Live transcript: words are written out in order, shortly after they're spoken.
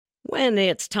When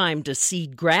it's time to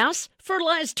seed grass,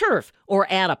 fertilize turf, or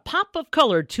add a pop of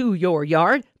color to your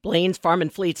yard, Blaine's Farm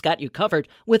and Fleet's got you covered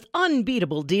with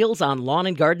unbeatable deals on lawn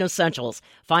and garden essentials.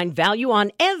 Find value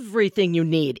on everything you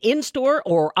need in-store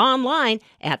or online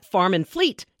at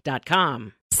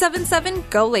farmandfleet.com. 77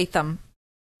 Go Latham.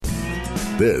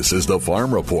 This is the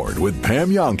Farm Report with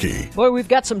Pam Yonke. Boy, we've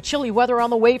got some chilly weather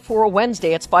on the way for a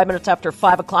Wednesday. It's 5 minutes after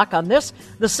 5 o'clock on this,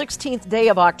 the 16th day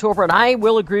of October, and I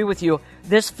will agree with you.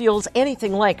 This feels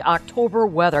anything like October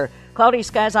weather. Cloudy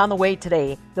skies on the way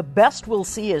today. The best we'll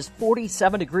see is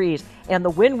 47 degrees, and the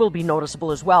wind will be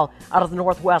noticeable as well out of the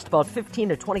northwest, about 15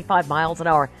 to 25 miles an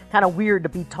hour. Kind of weird to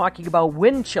be talking about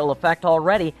wind chill effect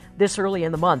already this early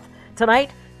in the month.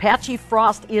 Tonight, patchy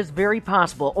frost is very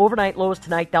possible. Overnight lows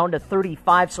tonight down to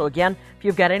 35. So again, if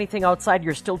you've got anything outside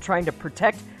you're still trying to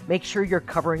protect, make sure you're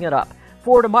covering it up.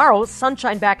 For tomorrow,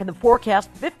 sunshine back in the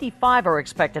forecast. 55 are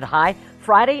expected high.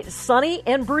 Friday, sunny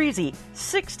and breezy.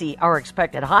 60 are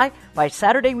expected high. By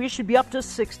Saturday, we should be up to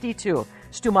 62.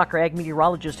 Stu Mucker, ag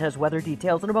meteorologist, has weather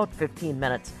details in about 15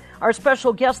 minutes. Our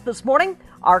special guest this morning,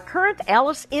 our current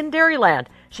Alice in Dairyland.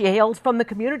 She hails from the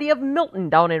community of Milton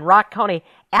down in Rock County.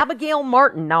 Abigail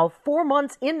Martin, now 4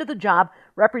 months into the job,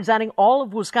 representing all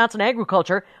of Wisconsin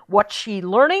agriculture. What's she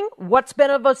learning? What's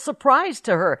been of a surprise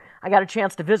to her? I got a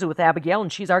chance to visit with Abigail,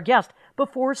 and she's our guest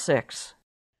before 6.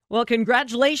 Well,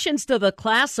 congratulations to the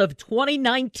class of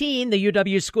 2019, the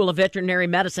UW School of Veterinary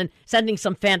Medicine, sending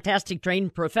some fantastic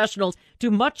trained professionals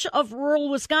to much of rural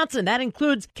Wisconsin. That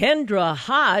includes Kendra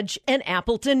Hodge, an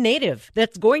Appleton native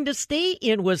that's going to stay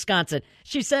in Wisconsin.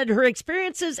 She said her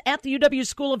experiences at the UW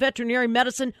School of Veterinary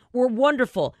Medicine were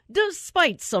wonderful,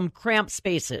 despite some cramped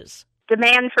spaces.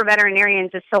 Demand for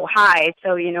veterinarians is so high,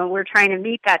 so, we're trying to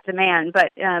meet that demand,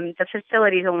 but the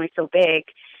facility is only so big.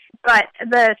 But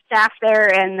the staff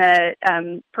there and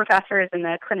the professors and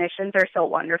the clinicians are so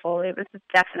wonderful. It was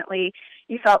definitely,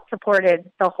 you felt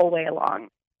supported the whole way along.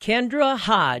 Kendra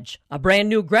Hodge, a brand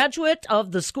new graduate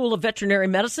of the School of Veterinary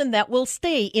Medicine that will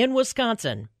stay in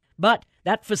Wisconsin. But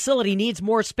that facility needs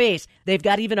more space. They've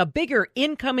got even a bigger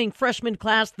incoming freshman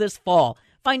class this fall.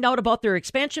 Find out about their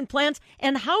expansion plans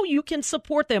and how you can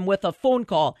support them with a phone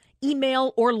call,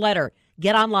 email, or letter.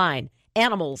 Get online.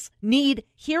 Animals need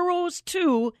heroes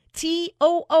too.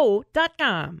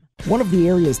 TOO.com. One of the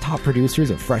area's top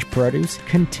producers of fresh produce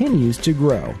continues to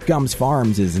grow. Gums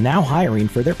Farms is now hiring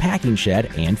for their packing shed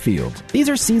and field. These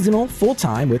are seasonal,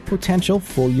 full-time, with potential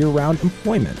for year-round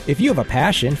employment. If you have a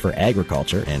passion for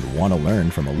agriculture and want to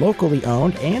learn from a locally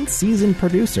owned and seasoned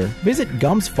producer, visit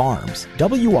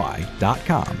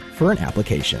gumsfarmswi.com for an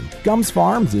application. Gums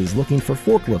Farms is looking for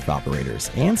forklift operators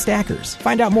and stackers.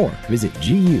 Find out more. Visit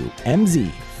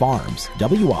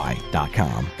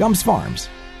GUMZFarmsWI.com. Gums Farms,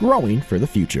 growing for the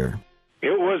future.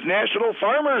 It was National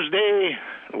Farmers Day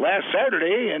last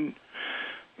Saturday, and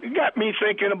it got me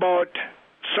thinking about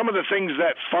some of the things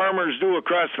that farmers do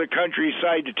across the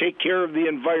countryside to take care of the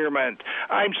environment.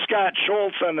 I'm Scott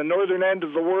Schultz on the northern end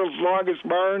of the world's longest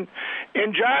barn.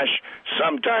 And Josh,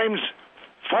 sometimes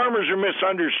farmers are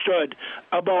misunderstood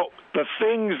about the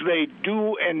things they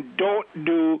do and don't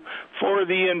do for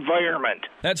the environment.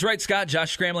 That's right, Scott.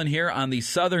 Josh Scramlin here on the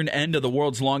southern end of the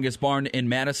world's longest barn in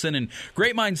Madison. And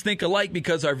great minds think alike,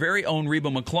 because our very own Reba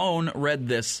McClone read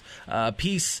this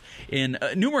piece in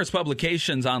numerous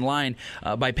publications online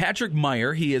by Patrick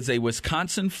Meyer. He is a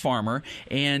Wisconsin farmer,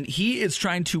 and he is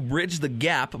trying to bridge the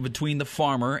gap between the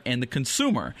farmer and the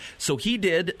consumer. So he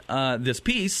did this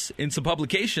piece in some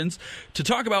publications to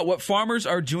talk about what farmers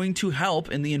are doing to help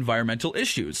in the environmental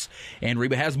issues. And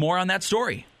Reba has more on that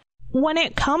story. When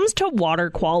it comes to water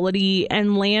quality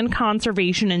and land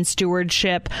conservation and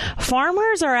stewardship,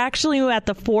 farmers are actually at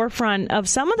the forefront of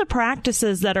some of the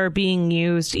practices that are being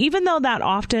used, even though that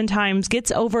oftentimes gets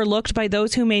overlooked by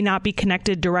those who may not be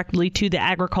connected directly to the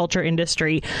agriculture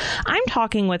industry. I'm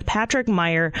talking with Patrick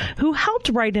Meyer, who helped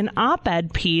write an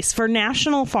op-ed piece for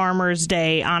National Farmers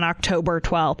Day on October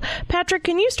 12th. Patrick,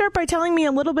 can you start by telling me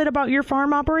a little bit about your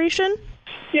farm operation?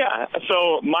 Yeah,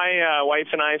 so my wife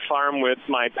and I farm with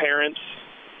my parents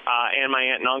and my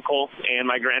aunt and uncle, and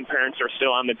my grandparents are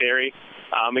still on the dairy.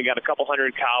 We got a couple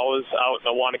hundred cows out in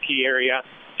the Waunakee area,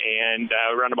 and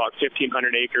run about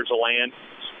 1,500 acres of land.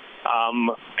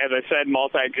 As I said,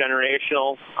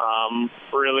 multi-generational,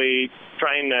 really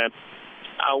trying to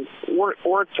work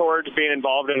towards being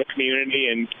involved in the community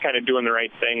and kind of doing the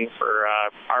right thing for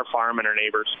our farm and our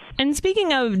neighbors. And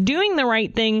speaking of doing the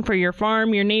right thing for your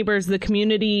farm, your neighbors, the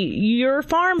community, your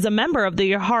farm is a member of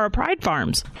the Yahara Pride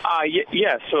Farms.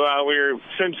 Yes, so we're,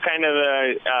 since kind of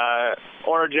the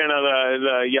origin of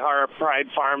the Yahara Pride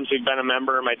Farms, we've been a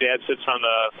member. My dad sits on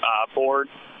the board.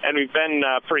 and we've been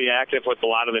pretty active with a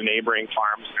lot of the neighboring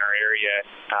farms in our area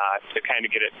to kind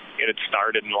of get it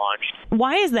started and launched.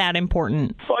 Why is that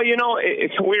important? Well,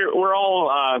 we're all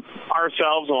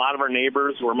ourselves and a lot of our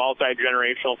neighbors. We're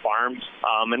multi-generational farms,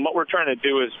 and what we're trying to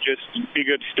do is just be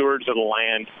good stewards of the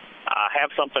land. Have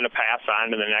something to pass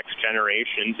on to the next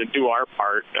generations and do our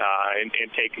part in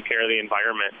taking care of the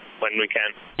environment when we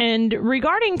can. And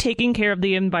regarding taking care of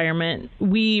the environment,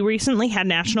 we recently had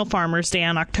National Farmers Day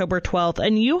on October 12th,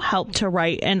 and you helped to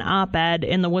write an op-ed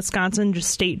in the Wisconsin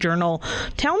State Journal.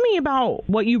 Tell me about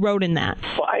what you wrote in that.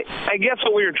 Well, I guess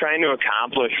what we were trying to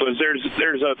accomplish was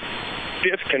there's a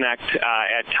disconnect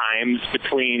at times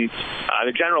between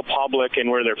the general public and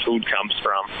where their food comes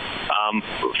from.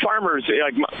 Farmers,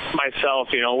 like myself,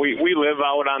 we live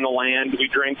out on the land, we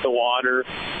drink the water,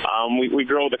 we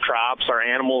grow the crops, our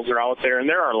animals are out there, and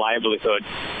they're our livelihood.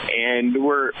 And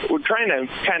we're trying to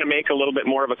kind of make a little bit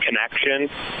more of a connection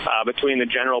between the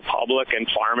general public and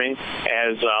farming,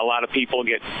 as a lot of people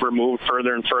get removed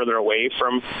further and further away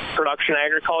from production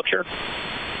agriculture.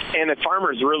 And the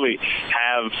farmers really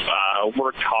have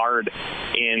worked hard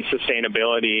in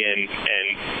sustainability and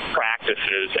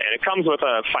practices, and it comes with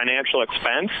a financial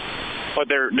expense, but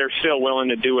they're still willing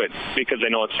to do it because they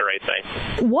know it's the right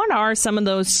thing. What are some of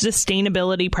those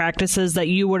sustainability practices that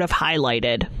you would have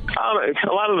highlighted?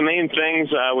 A lot of the main things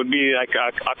would be like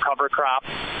a cover crop.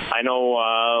 I know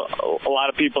a lot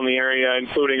of people in the area,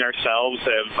 including ourselves,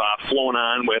 have flown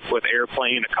on with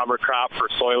airplane a cover crop for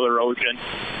soil erosion,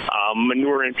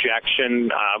 manure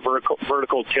injection,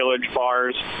 vertical tillage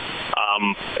bars.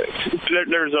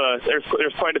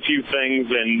 There's quite a few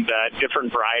things and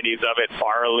different varieties of it: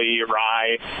 barley,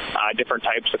 rye, different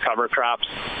types of cover crops.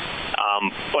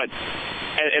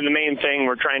 And the main thing,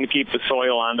 we're trying to keep the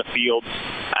soil on the fields.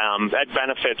 That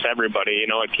benefits everybody.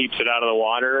 It keeps it out of the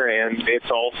water, and it's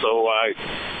also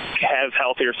has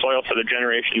healthier soil for the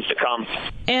generations to come.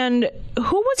 And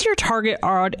who was your target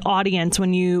audience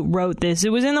when you wrote this? It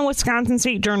was in the Wisconsin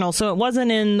State Journal, so it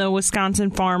wasn't in the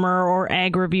Wisconsin Farmer or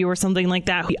Ag Review or something like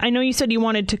that. I know you said you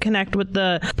wanted to connect with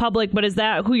the public, but is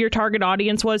that who your target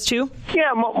audience was too?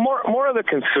 Yeah, more of the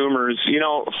consumers.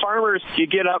 Farmers, you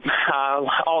get up,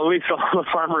 at least all the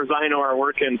farmers I know are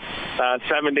working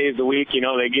 7 days a week.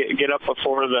 They get up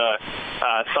before the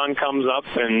sun comes up,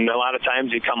 and a lot of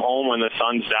times you come home when the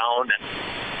sun's down. And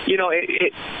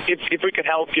if we could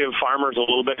help give farmers a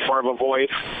little bit more of a voice,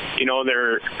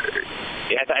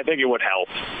 I think it would help.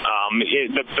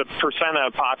 The percent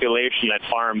of the population that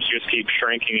farms just keeps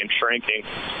shrinking and shrinking.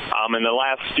 And the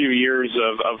last few years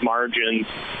of margins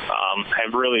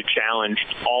have really challenged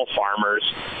all farmers,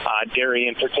 dairy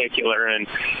in particular. And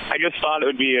I just thought it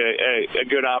would be a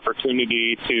good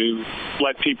opportunity to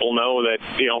let people know that,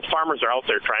 farmers are out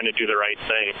there trying to do the right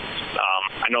thing.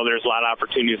 I know there's a lot of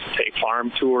opportunities to take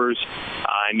farm tours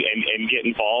and get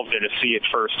involved and to see it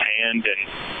firsthand. And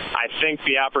I think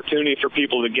the opportunity for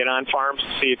people to get on farms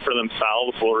and see it for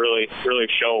themselves will really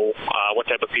show what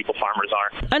type of people farmers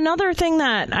are. Another thing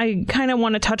that I kind of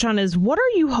want to touch on is, what are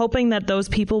you hoping that those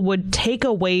people would take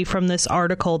away from this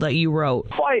article that you wrote?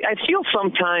 Well, I feel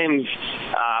sometimes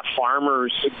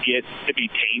farmers get to be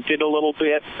tainted a little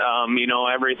bit.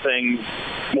 Everything's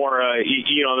more,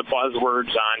 the buzzwords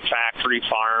on factory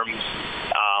farms,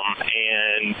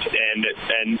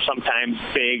 and sometimes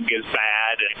big is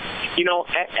bad. And,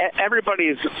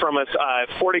 everybody's from a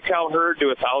 40 cow herd to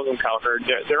a 1,000 cow herd.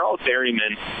 They're all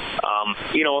dairymen.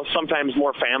 Sometimes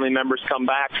more family members come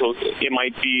back, so it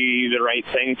might be the right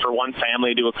thing for one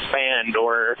family to expand,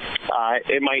 or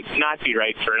it might not be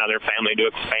right for another family to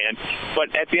expand.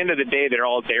 But at the end of the day, they're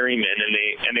all dairymen,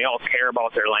 and they all care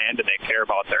about their land and they care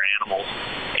about their animals.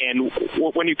 And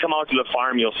when you come out to the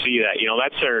farm, you'll see that.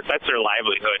 That's their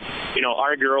livelihood.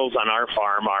 Our girls on our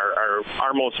farm are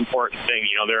our most important thing.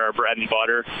 They're our bread and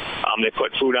butter. They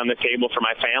put food on the table for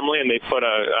my family, and they put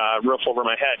a roof over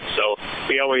my head. So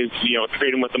we always,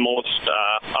 treat them with the most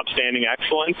upstanding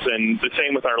excellence, and the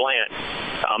same with our land.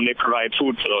 They provide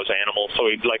food for those animals, so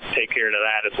we'd like to take care of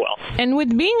that as well. And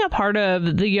with being a part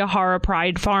of the Yahara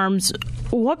Pride Farms,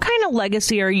 what kind of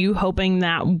legacy are you hoping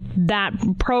that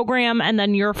program and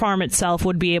then your farm itself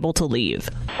would be able to leave?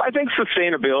 I think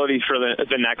sustainability for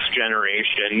the next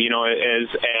generation.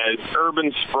 As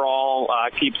urban sprawl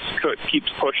keeps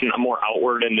pushing more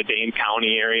outward in the Dane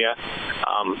County area.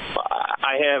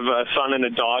 I have a son and a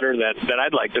daughter that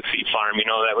I'd like to see farm.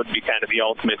 That would be kind of the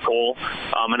ultimate goal.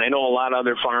 And I know a lot of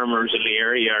other farmers in the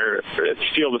area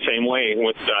feel the same way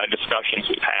with discussions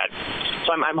we've had.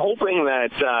 So I'm hoping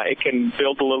that it can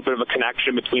build a little bit of a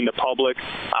connection between the public,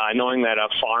 knowing that a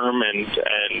farm and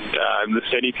the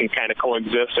city can kind of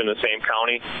coexist in the same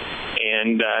county,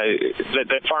 and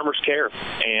that farmers care,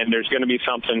 and there's going to be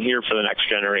something here for the next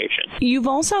generation. You've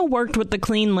also worked with the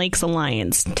Clean Lakes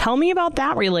Alliance. Tell me about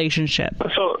that relationship.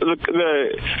 So the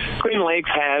Clean Lakes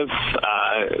has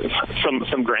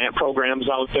some grant programs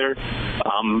out there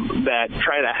that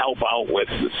try to help out with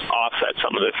offset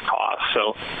some of this cost.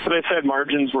 So as I said,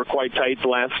 margins were quite tight the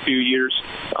last few years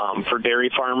for dairy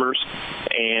farmers,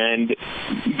 and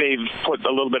they've put a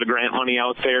little bit of grant money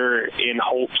out there in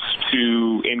hopes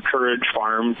to encourage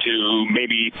farm to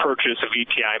maybe purchase a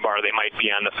VTI bar they might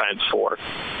be on the fence for,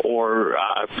 or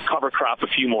cover crop a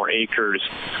few more acres,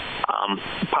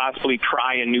 possibly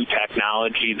try a new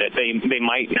technology that they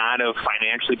might not have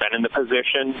financially been in the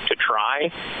position to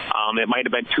try. It might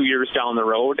have been 2 years down the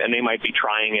road, and they might be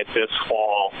trying it this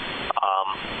fall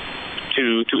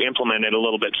to implement it a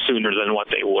little bit sooner than what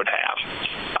they would have,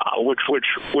 which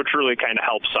really kind of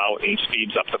helps out and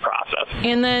speeds up the process.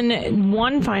 And then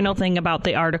one final thing about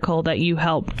the article that you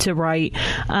helped to write,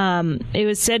 it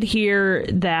was said here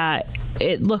that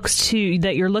it looks to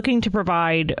that you're looking to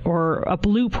provide or a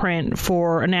blueprint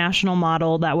for a national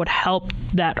model that would help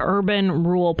that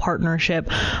urban-rural partnership.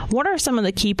 What are some of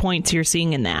the key points you're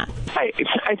seeing in that? I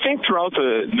think throughout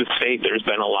the state there's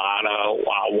been a lot of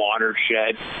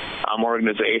watershed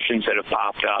organizations that have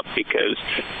popped up because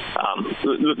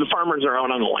the farmers are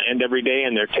out on the land every day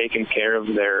and they're taking care of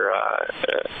their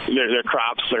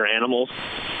crops, their animals,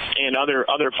 and other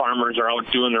farmers are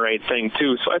out doing the right thing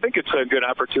too. So I think it's a good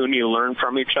opportunity to learn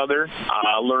from each other,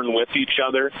 learn with each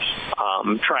other,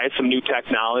 try some new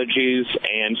technologies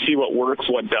and see what works,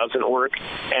 what doesn't work.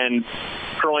 And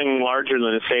growing larger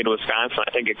than the state of Wisconsin,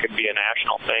 I think it could be a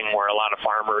national thing where a lot of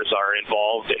farmers are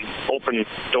involved and open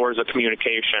doors of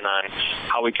communication on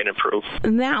how we can improve.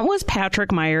 That was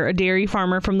Patrick Meyer, a dairy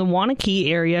farmer from the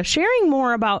Waunakee area, sharing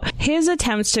more about his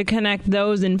attempts to connect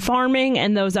those in farming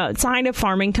and those outside of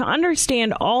farming to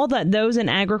understand all that those in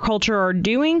agriculture are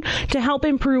doing to help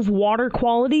improve water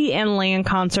quality and land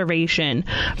conservation.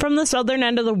 From the southern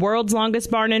end of the world's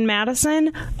longest barn in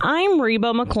Madison, I'm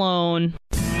Reba McClone.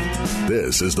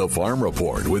 This is the Farm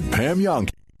Report with Pam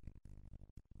Yonke.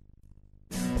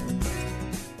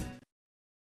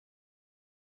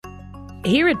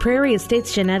 Here at Prairie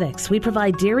Estates Genetics, we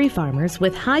provide dairy farmers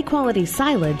with high-quality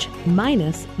silage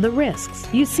minus the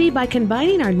risks. You see, by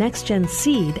combining our next-gen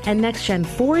seed and next-gen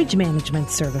forage management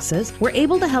services, we're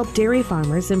able to help dairy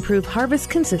farmers improve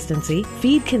harvest consistency,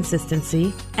 feed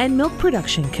consistency, and milk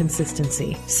production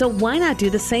consistency. So why not do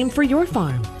the same for your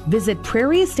farm? Visit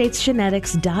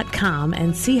prairieestatesgenetics.com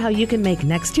and see how you can make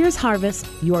next year's harvest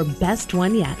your best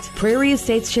one yet. Prairie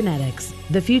Estates Genetics.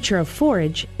 The future of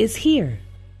forage is here.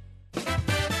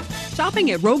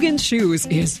 Shopping at Rogan's Shoes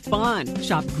is fun.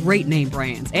 Shop great name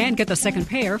brands and get the second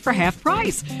pair for half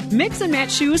price. Mix and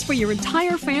match shoes for your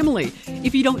entire family.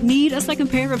 If you don't need a second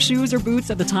pair of shoes or boots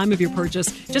at the time of your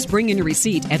purchase, just bring in your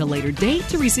receipt at a later date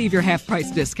to receive your half price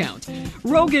discount.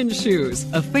 Rogan's Shoes,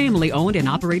 a family-owned and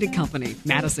operated company.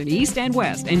 Madison East and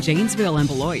West and Janesville and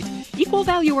Beloit. Equal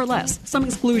value or less. Some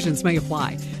exclusions may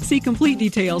apply. See complete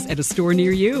details at a store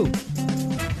near you.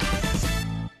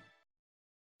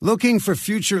 Looking for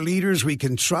future leaders we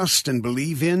can trust and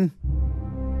believe in?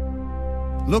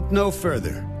 Look no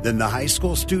further than the high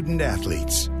school student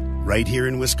athletes right here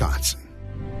in Wisconsin.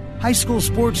 High school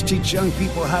sports teach young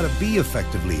people how to be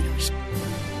effective leaders.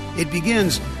 It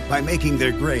begins by making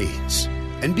their grades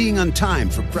and being on time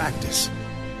for practice.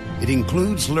 It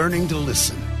includes learning to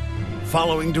listen,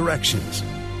 following directions,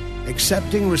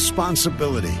 accepting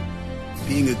responsibility,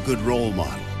 being a good role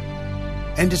model.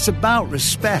 And it's about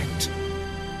respect.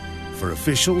 For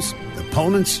officials,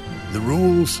 opponents, the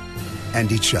rules, and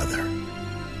each other.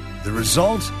 The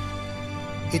result?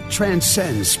 It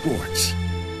transcends sports.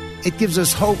 It gives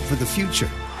us hope for the future.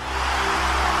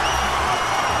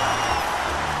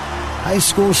 High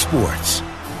school sports.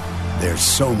 They're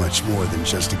so much more than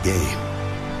just a game.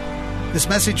 This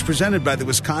message presented by the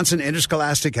Wisconsin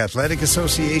Interscholastic Athletic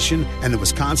Association and the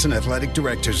Wisconsin Athletic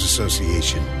Directors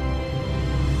Association.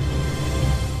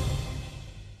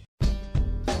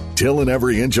 Tilling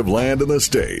every inch of land in the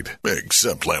state,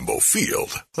 except Lambeau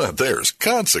Field. There's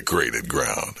consecrated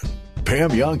ground. Pam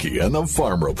Yonke and the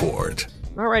Farm Report.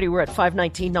 Alrighty, we're at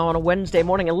 5:19 now on a Wednesday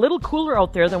morning. A little cooler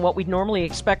out there than what we'd normally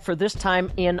expect for this time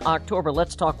in October.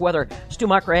 Let's talk weather. Stu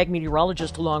Macher, ag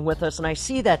meteorologist, along with us. And I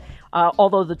see that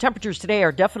although the temperatures today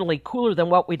are definitely cooler than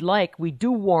what we'd like, we do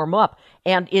warm up.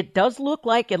 And it does look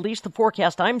like, at least the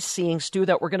forecast I'm seeing, Stu,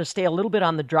 that we're going to stay a little bit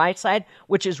on the dry side,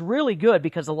 which is really good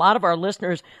because a lot of our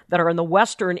listeners that are in the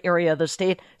western area of the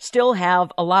state still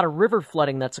have a lot of river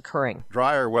flooding that's occurring.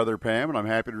 Drier weather, Pam, and I'm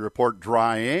happy to report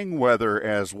drying weather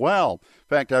as well.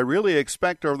 In fact, I really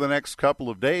expect over the next couple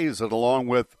of days that along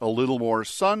with a little more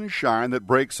sunshine that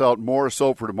breaks out more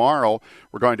so for tomorrow,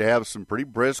 we're going to have some pretty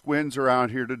brisk winds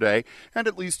around here today and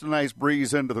at least a nice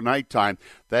breeze into the nighttime.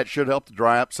 That should help to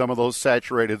dry up some of those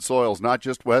saturated soils, not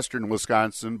just western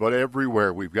Wisconsin, but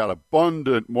everywhere. We've got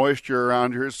abundant moisture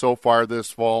around here so far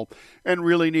this fall and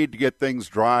really need to get things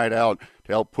dried out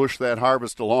to help push that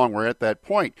harvest along. We're at that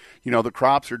point. You know, the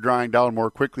crops are drying down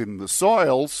more quickly than the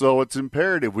soil, so it's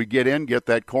imperative we get in, get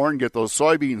that corn, get those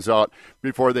soybeans out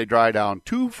before they dry down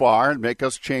too far and make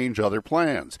us change other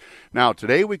plans. Now,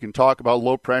 today we can talk about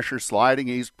low pressure sliding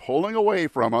east, pulling away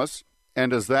from us.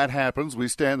 And as that happens, we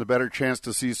stand a better chance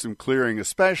to see some clearing,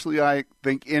 especially, I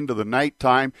think, into the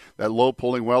nighttime. That low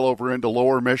pulling well over into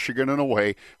lower Michigan and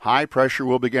away. High pressure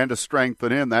will begin to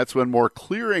strengthen in. That's when more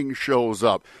clearing shows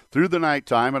up through the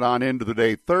nighttime and on into the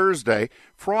day Thursday.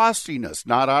 Frostiness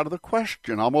not out of the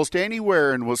question almost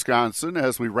anywhere in Wisconsin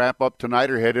as we wrap up tonight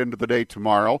or head into the day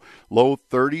tomorrow. Low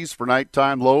 30s for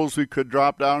nighttime lows. We could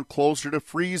drop down closer to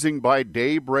freezing by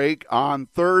daybreak on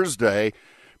Thursday.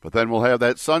 But then we'll have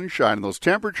that sunshine, and those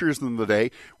temperatures in the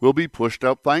day will be pushed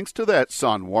up thanks to that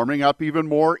sun, warming up even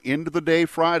more into the day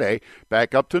Friday,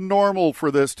 back up to normal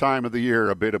for this time of the year,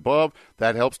 a bit above.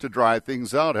 That helps to dry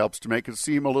things out, helps to make it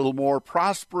seem a little more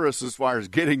prosperous as far as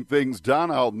getting things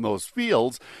done out in those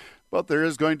fields. But there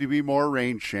is going to be more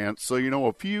rain chance, so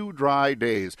a few dry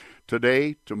days.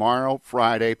 Today, tomorrow,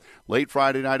 Friday, late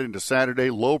Friday night into Saturday,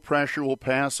 low pressure will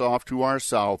pass off to our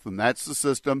south, and that's the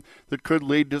system that could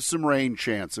lead to some rain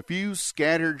chance. A few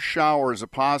scattered showers, a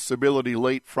possibility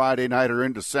late Friday night or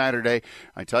into Saturday.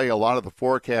 I tell you, a lot of the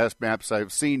forecast maps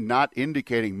I've seen not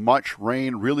indicating much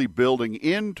rain really building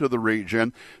into the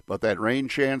region, but that rain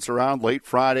chance around late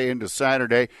Friday into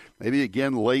Saturday, maybe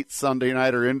again late Sunday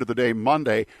night or into the day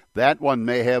Monday, that one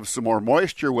may have some more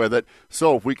moisture with it.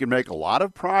 So if we can make a lot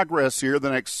of progress here the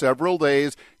next several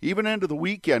days, even into the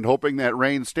weekend, hoping that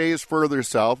rain stays further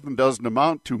south and doesn't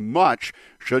amount to much,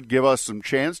 should give us some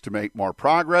chance to make more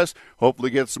progress,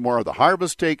 hopefully get some more of the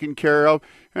harvest taken care of.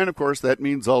 And, of course, that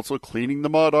means also cleaning the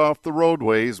mud off the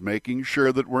roadways, making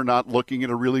sure that we're not looking at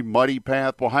a really muddy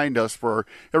path behind us for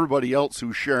everybody else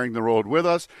who's sharing the road with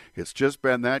us. It's just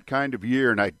been that kind of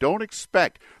year, and I don't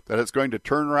expect that it's going to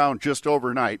turn around just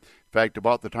overnight. In fact,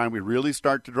 about the time we really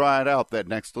start to dry it out, that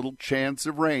next little chance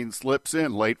of rain slips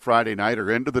in late Friday night or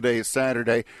into the day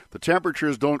Saturday. The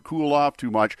temperatures don't cool off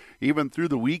too much. Even through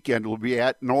the weekend, we'll be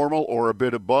at normal or a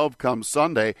bit above come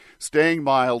Sunday, staying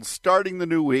mild, starting the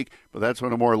new week, but that's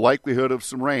when a more likelihood of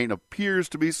some rain appears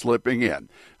to be slipping in.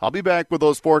 I'll be back with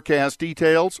those forecast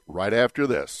details right after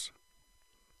this.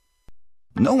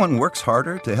 No one works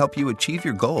harder to help you achieve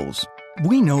your goals.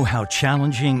 We know how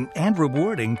challenging and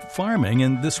rewarding farming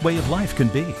and this way of life can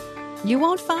be. You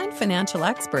won't find financial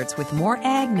experts with more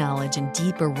ag knowledge and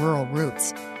deeper rural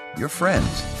roots. Your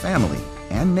friends, family,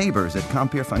 and neighbors at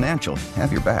Compeer Financial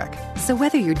have your back. So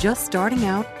whether you're just starting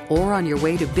out or on your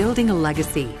way to building a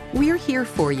legacy, we're here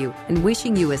for you and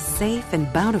wishing you a safe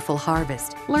and bountiful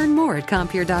harvest. Learn more at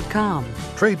Compeer.com.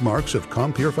 Trademarks of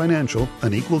Compeer Financial,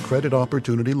 an equal credit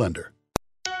opportunity lender.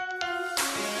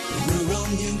 Rural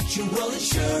Mutual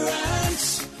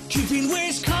Insurance, keeping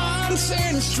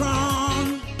Wisconsin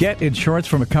strong. Get insurance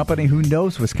from a company who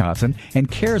knows Wisconsin and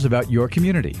cares about your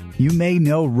community. You may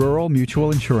know Rural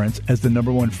Mutual Insurance as the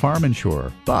 #1 farm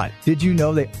insurer, but did you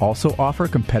know they also offer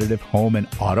competitive home and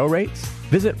auto rates?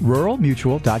 Visit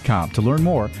ruralmutual.com to learn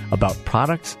more about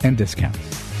products and discounts.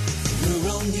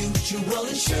 Rural Mutual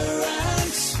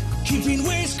Insurance, keeping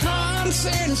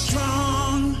Wisconsin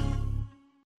strong.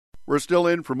 We're still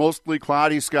in for mostly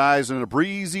cloudy skies and a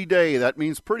breezy day. That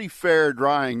means pretty fair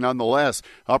drying nonetheless.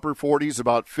 Upper 40s,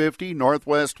 about 50.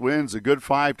 Northwest winds, a good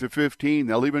 5 to 15.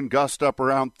 They'll even gust up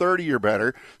around 30 or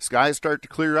better. Skies start to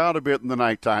clear out a bit in the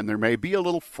nighttime. There may be a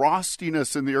little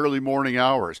frostiness in the early morning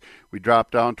hours. We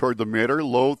drop down toward the mid or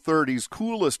low 30s,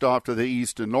 coolest off to the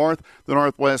east and north. The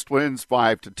northwest winds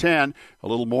 5 to 10. A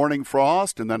little morning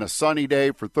frost and then a sunny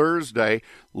day for Thursday.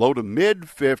 Low to mid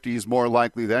 50s more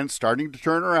likely then, starting to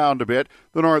turn around a bit.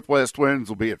 The northwest winds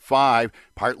will be at 5.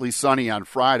 Partly sunny on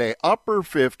Friday. Upper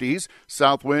 50s.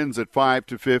 South winds at 5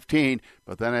 to 15.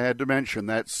 But then I had to mention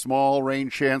that small rain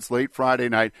chance late Friday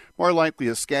night. More likely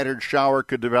a scattered shower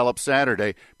could develop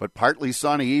Saturday, but partly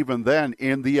sunny even then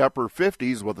in the upper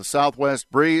 50s with a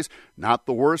southwest breeze. Not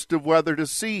the worst of weather to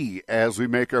see as we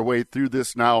make our way through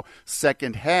this now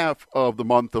second half of the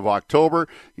month of October.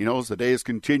 You know, as the days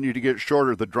continue to get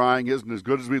shorter, the drying isn't as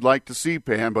good as we'd like to see,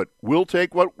 Pam, but we'll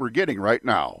take what we're getting right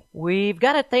now. We've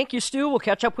got it. Thank you, Stu. We'll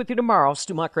catch up with you tomorrow.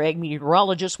 Stu Mucker, ag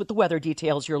meteorologist, with the weather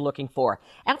details you're looking for.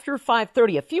 After 5:30,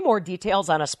 a few more details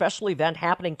on a special event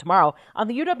happening tomorrow on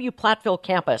the UW Platteville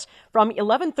campus. From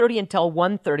 11:30 until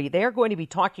 1:30, they are going to be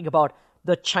talking about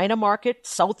the China market,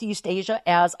 Southeast Asia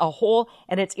as a whole,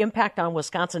 and its impact on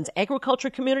Wisconsin's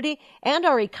agriculture community and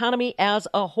our economy as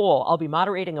a whole. I'll be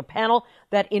moderating a panel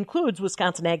that includes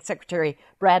Wisconsin Ag Secretary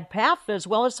Brad Pfaff, as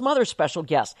well as some other special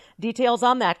guests. Details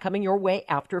on that coming your way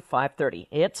after 5:30.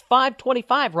 It's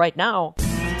 5:25 right now.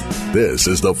 This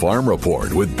is the Farm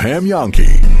Report with Pam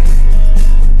Jahnke.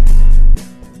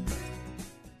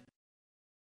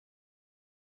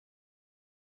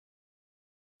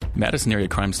 Madison Area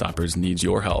Crime Stoppers needs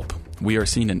your help. We are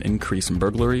seeing an increase in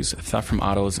burglaries, theft from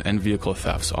autos, and vehicle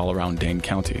thefts all around Dane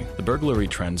County. The burglary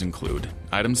trends include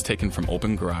items taken from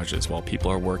open garages while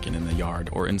people are working in the yard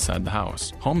or inside the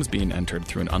house, homes being entered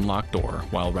through an unlocked door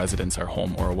while residents are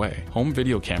home or away. Home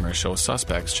video cameras show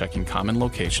suspects checking common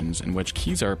locations in which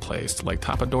keys are placed, like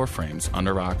top of door frames,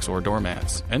 under rocks, or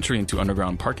doormats, entry into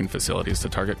underground parking facilities to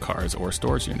target cars or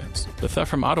storage units. The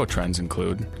theft from auto trends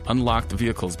include unlocked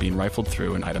vehicles being rifled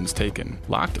through and items taken,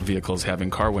 locked vehicles having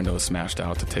car windows smashed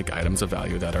out to take items of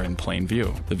value that are in plain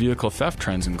view. The vehicle theft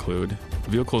trends include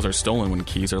vehicles are stolen when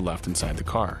keys are left inside the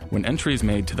car. When entry is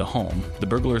made to the home, the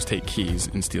burglars take keys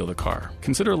and steal the car.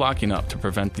 Consider locking up to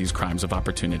prevent these crimes of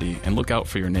opportunity and look out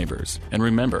for your neighbors. And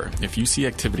remember, if you see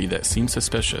activity that seems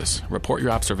suspicious, report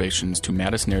your observations to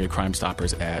Madison Area Crime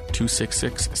Stoppers at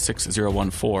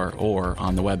 266-6014 or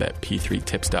on the web at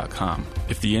p3tips.com.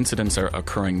 If the incidents are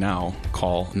occurring now,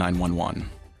 call 911.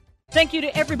 Thank you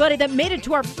to everybody that made it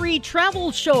to our free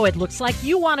travel show. It looks like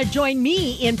you want to join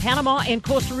me in Panama and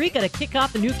Costa Rica to kick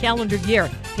off the new calendar year.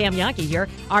 Pam Jahnke here.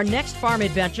 Our next farm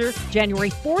adventure, January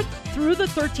 4th through the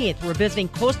 13th. We're visiting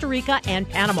Costa Rica and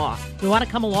Panama. You want to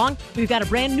come along? We've got a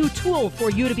brand new tool for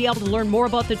you to be able to learn more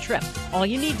about the trip. All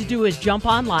you need to do is jump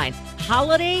online,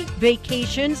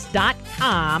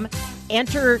 holidayvacations.com,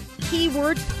 enter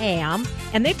keyword Pam,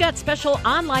 and they've got special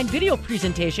online video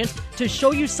presentations to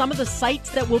show you some of the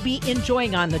sites that we'll be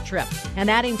enjoying on the trip. And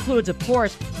that includes, of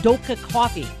course, Doca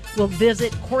Coffee. We'll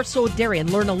visit Corso Dairy and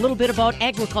learn a little bit about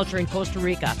agriculture in Costa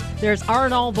Rica. There's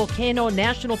Arenal Volcano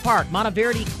National Park,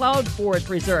 Monteverde Cloud Forest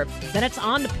Reserve. Then it's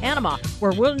on to Panama,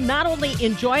 where we'll not only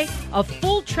enjoy a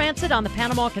full transit on the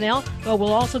Panama Canal, but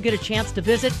we'll also get a chance to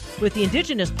visit with the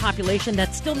indigenous population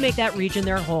that still make that region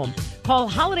their home. Call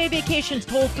Holiday Vacations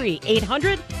toll-free,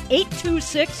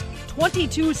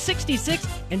 800-826-2266,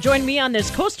 and join me on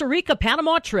this Costa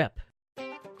Rica-Panama trip.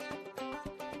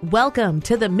 Welcome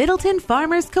to the Middleton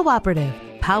Farmers Cooperative,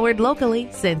 powered locally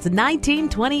since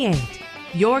 1928.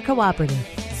 Your cooperative,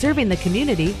 serving the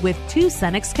community with 2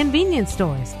 Cenex convenience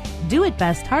stores, Do It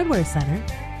Best Hardware Center,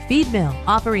 Feed Mill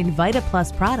offering Vita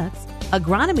Plus products,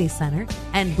 Agronomy Center,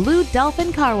 and Blue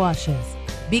Dolphin Car Washes.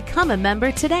 Become a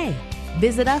member today.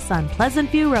 Visit us on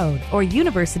Pleasant View Road or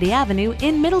University Avenue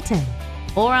in Middleton,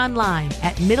 or online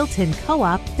at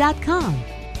middletoncoop.com.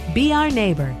 Be our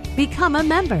neighbor. Become a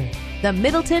member. The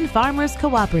Middleton Farmers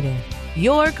Cooperative.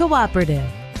 Your cooperative.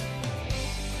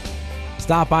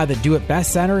 Stop by the Do It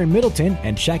Best Center in Middleton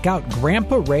and check out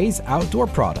Grandpa Ray's outdoor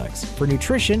products for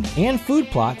nutrition and food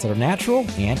plots that are natural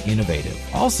and innovative.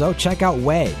 Also, check out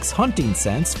Wags Hunting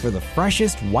Scents for the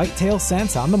freshest whitetail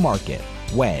scents on the market.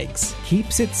 Wags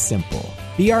keeps it simple.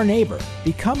 Be our neighbor.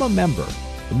 Become a member.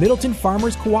 The Middleton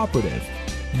Farmers Cooperative.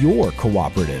 Your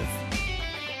cooperative.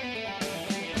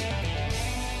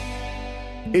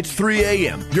 It's 3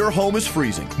 a.m. Your home is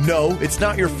freezing. No, it's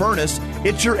not your furnace.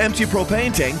 It's your empty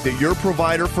propane tank that your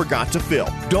provider forgot to fill.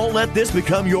 Don't let this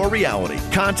become your reality.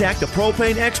 Contact the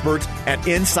propane experts at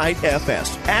Insight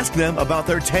FS. Ask them about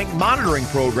their tank monitoring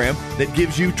program that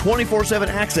gives you 24/7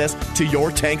 access to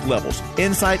your tank levels.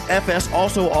 Insight FS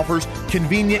also offers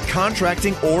convenient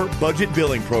contracting or budget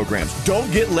billing programs.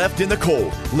 Don't get left in the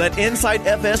cold. Let Insight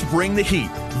FS bring the heat.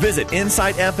 Visit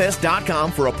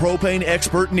InsightFS.com for a propane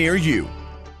expert near you.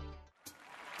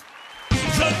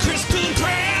 The Crystal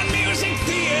Grand Music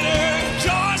Theater,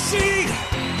 Joyce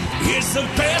is the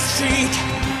best seat.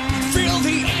 Feel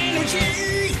the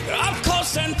energy, up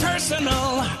close and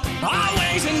personal.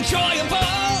 Always enjoyable,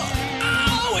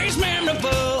 always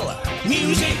memorable.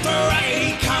 Music,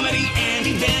 variety, comedy, and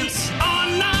events.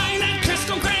 Online at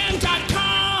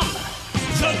crystalgrand.com.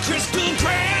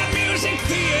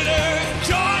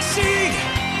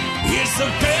 the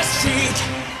best treat.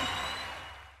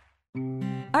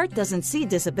 Art doesn't see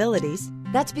disabilities.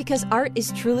 That's because art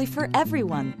is truly for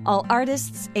everyone, all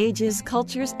artists, ages,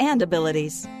 cultures, and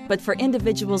abilities. But for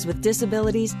individuals with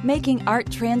disabilities, making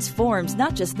art transforms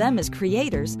not just them as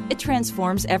creators, it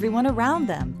transforms everyone around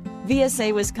them.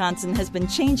 VSA Wisconsin has been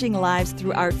changing lives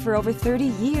through art for over 30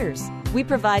 years. We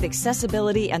provide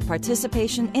accessibility and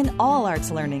participation in all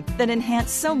arts learning that enhance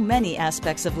so many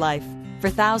aspects of life. For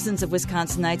thousands of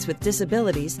Wisconsinites with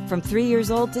disabilities, from 3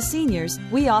 years old to seniors,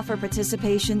 we offer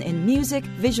participation in music,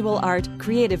 visual art,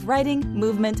 creative writing,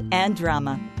 movement, and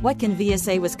drama. What can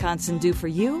VSA Wisconsin do for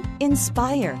you?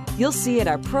 Inspire. You'll see at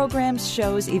our programs,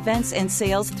 shows, events, and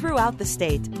sales throughout the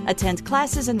state. Attend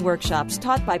classes and workshops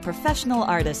taught by professional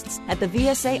artists at the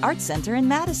VSA Art Center in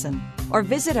Madison. Or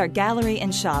visit our gallery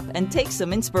and shop and take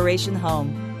some inspiration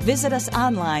home. Visit us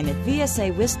online at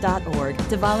vsawis.org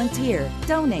to volunteer,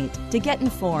 donate, to get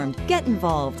informed, get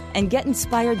involved, and get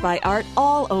inspired by art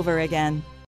all over again.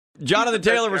 Jonathan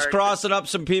Taylor was crossing up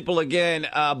some people again,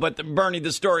 but Bernie,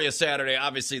 the story of Saturday,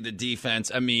 obviously the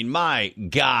defense. I mean, my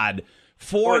God,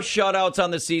 4 shutouts on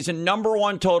the season, number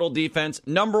 1 total defense,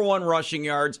 number 1 rushing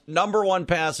yards, number 1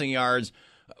 passing yards.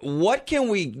 What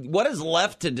is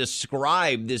left to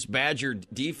describe this Badger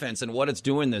defense and what it's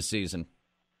doing this season?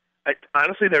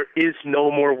 Honestly, there is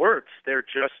no more words. They're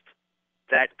just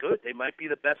that good. They might be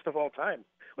the best of all time.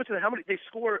 Listen, they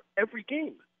score every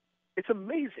game. It's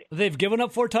amazing. They've given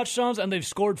up 4 touchdowns, and they've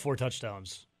scored 4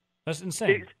 touchdowns. That's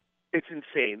insane. It's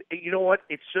insane. You know what?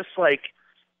 It's just like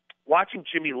watching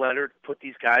Jimmy Leonard put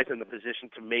these guys in the position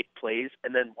to make plays,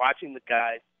 and then watching the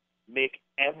guys make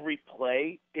every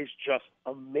play is just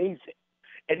amazing.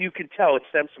 And you can tell it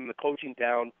stems from the coaching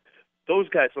down. Those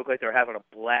guys look like they're having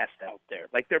a blast out there.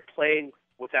 Like they're playing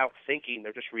without thinking.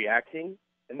 They're just reacting,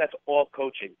 and that's all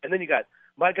coaching. And then you got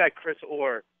my guy Chris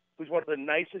Orr, who's one of the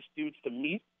nicest dudes to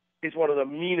meet, is one of the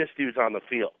meanest dudes on the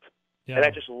field. Yeah. And I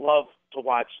just love to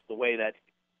watch the way that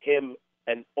him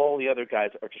and all the other guys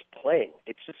are just playing.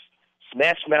 It's just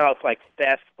smash mouth, like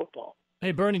fast football.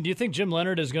 Hey, Bernie, do you think Jim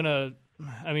Leonard is going to,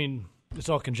 I mean, it's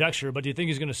all conjecture, but do you think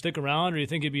he's going to stick around, or do you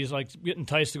think he'd be like getting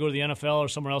enticed to go to the NFL or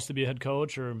somewhere else to be a head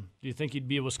coach, or do you think he'd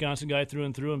be a Wisconsin guy through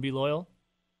and through and be loyal?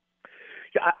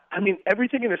 Yeah, I mean,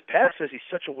 everything in his past says he's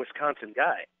such a Wisconsin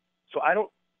guy. So I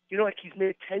don't, like he's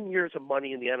made 10 years of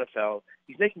money in the NFL.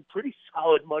 He's making pretty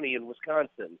solid money in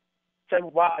Wisconsin. So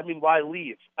why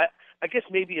leave? I guess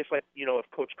maybe if if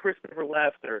Coach Chris ever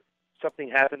left or something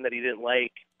happened that he didn't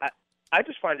like, I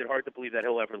just find it hard to believe that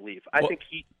he'll ever leave. I think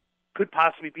he could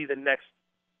possibly be the next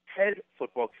head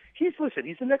football. He's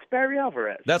the next Barry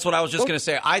Alvarez. That's what I was just going to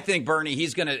say. I think, Bernie,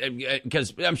 he's going to,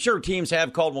 because I'm sure teams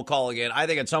have called and will call again. I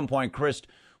think at some point Chris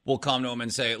will come to him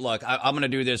and say, look, I'm going to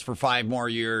do this for 5 more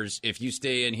years. If you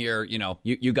stay in here,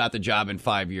 you got the job in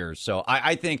 5 years. So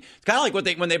I think it's kind of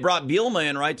like when they brought Bielema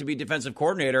in, right, to be defensive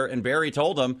coordinator, and Barry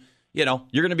told him, you're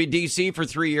going to be DC for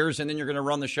 3 years and then you're going to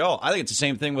run the show. I think it's the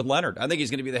same thing with Leonard. I think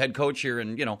he's going to be the head coach here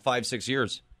in, 5-6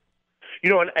 years.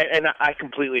 And I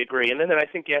completely agree. And then I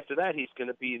think after that, he's going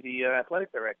to be the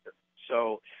athletic director.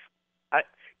 So,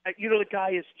 the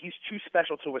guy he's too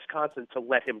special to Wisconsin to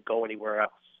let him go anywhere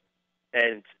else.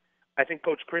 And I think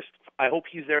Coach Chris, I hope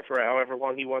he's there for however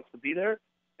long he wants to be there.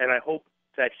 And I hope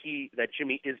that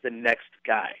Jimmy is the next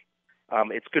guy.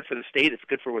 It's good for the state. It's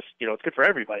good for, it's good for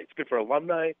everybody. It's good for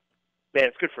alumni. Man,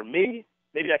 it's good for me.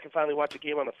 Maybe I can finally watch a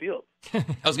game on the field. I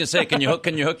was going to say, can you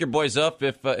hook your boys up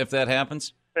if that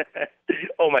happens?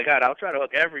 Oh my God, I'll try to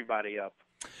hook everybody up.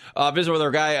 Visit with our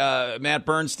guy Matt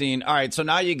Bernstein. All right, so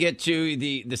now you get to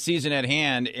the season at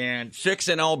hand, and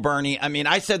 6-0, Bernie. I mean,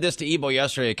 I said this to Ebo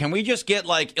yesterday. Can we just get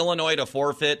Illinois to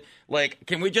forfeit?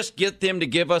 Can we just get them to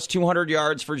give us 200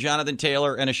 yards for Jonathan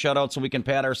Taylor and a shutout so we can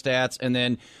pad our stats and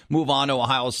then move on to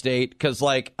Ohio State? Because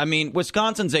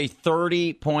Wisconsin's a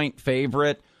 30-point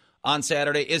favorite on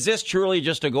Saturday. Is this truly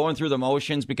just a going through the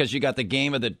motions because you got the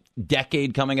game of the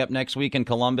decade coming up next week in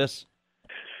Columbus?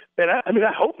 Man,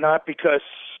 I hope not, because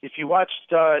if you watched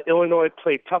Illinois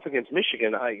play tough against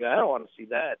Michigan, I don't want to see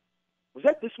that. Was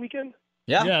that this weekend?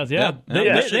 Yeah.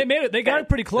 They made it. They got it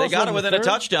pretty close. They got it within a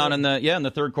touchdown in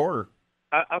the third quarter.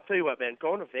 I'll tell you what, man.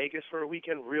 Going to Vegas for a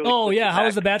weekend really. Oh yeah, how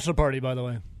was the bachelor party, by the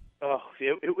way? Oh,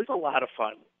 it was a lot of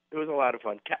fun. It was a lot of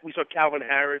fun. We saw Calvin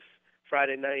Harris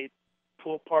Friday night.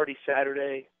 Pool party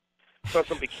Saturday. Saw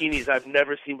some bikinis I've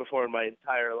never seen before in my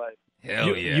entire life.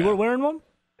 Hell yeah! You were wearing one?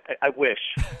 I wish.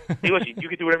 Hey, listen, you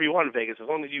can do whatever you want in Vegas as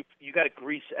long as you got to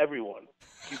grease everyone.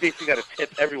 You basically got to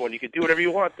tip everyone. You can do whatever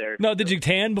you want there. No, did you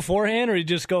tan beforehand, or you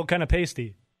just go kind of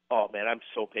pasty? Oh man, I'm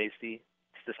so pasty.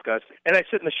 disgusting. And I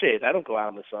sit in the shade. I don't go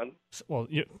out in the sun. Well,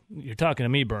 you're talking to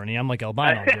me, Bernie. I'm like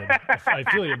albino. I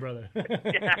feel you, brother.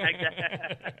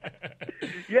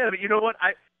 Yeah, but you know what?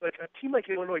 Like a team like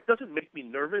Illinois doesn't make me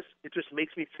nervous. It just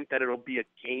makes me think that it'll be a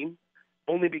game,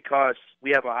 only because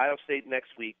we have Ohio State next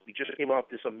week. We just came off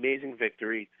this amazing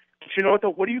victory. But you know what,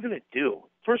 though? What are you going to do?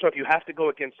 First off, you have to go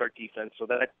against our defense so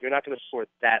that you're not going to score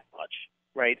that much,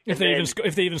 right? If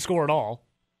they even score at all.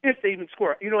 If they even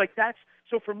score. You know, like that's –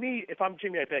 so for me, if I'm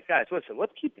Jimmy, I bet, guys, listen,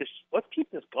 let's keep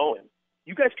this going.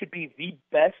 You guys could be the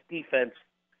best defense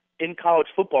in college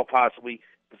football possibly,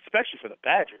 especially for the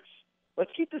Badgers.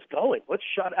 Let's keep this going. Let's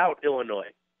shut out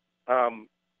Illinois.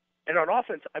 And on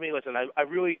offense, I mean, listen, I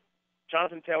really –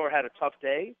 Jonathan Taylor had a tough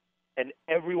day, and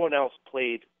everyone else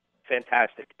played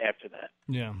fantastic after that.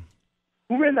 Yeah.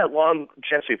 Who ran that long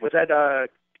jet sweep? Was that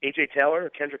A.J. Taylor or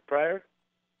Kendrick Pryor?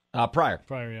 Pryor.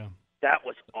 Pryor, yeah. That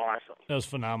was awesome. That was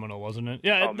phenomenal, wasn't it?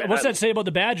 Yeah. Oh, man, what's that say about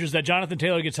the Badgers that Jonathan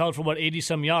Taylor gets held for,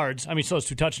 80-some yards? I mean, so it's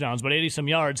 2 touchdowns, but 80-some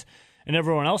yards, and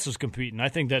everyone else is competing. I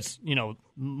think that's,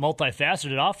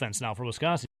 multifaceted offense now for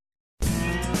Wisconsin.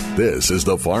 This is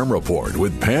the Farm Report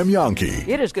with Pam Yonke.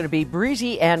 It is going to be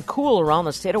breezy and cool around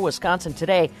the state of Wisconsin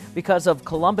today because of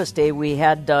Columbus Day. We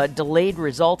had delayed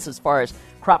results as far as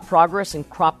crop progress and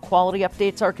crop quality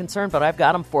updates are concerned, but I've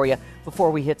got them for you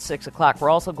before we hit 6 o'clock. We're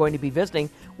also going to be visiting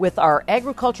with our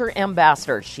agriculture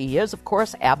ambassador. She is, of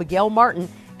course, Abigail Martin,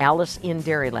 Alice in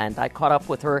Dairyland. I caught up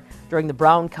with her during the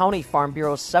Brown County Farm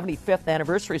Bureau's 75th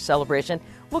anniversary celebration.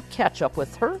 We'll catch up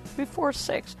with her before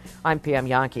 6. I'm Pam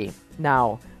Yonke.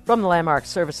 Now, from the Landmark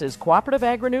Services Cooperative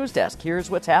Agri-News Desk, here's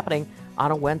what's happening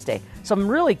on a Wednesday. Some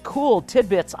really cool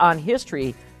tidbits on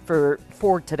history for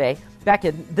today. Back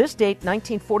in this date,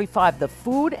 1945, the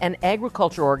Food and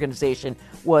Agriculture Organization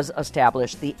was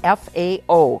established, the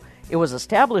FAO. It was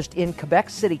established in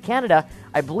Quebec City, Canada.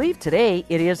 I believe today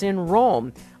it is in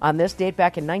Rome. On this date,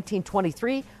 back in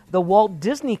 1923, the Walt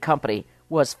Disney Company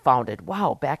was founded.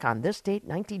 Wow, back on this date,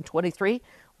 1923,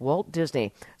 Walt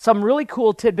Disney. Some really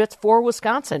cool tidbits for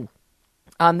Wisconsin.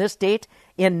 On this date,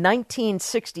 in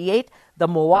 1968, the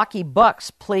Milwaukee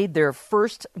Bucks played their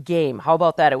first game. How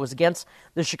about that? It was against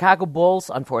the Chicago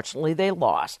Bulls. Unfortunately, they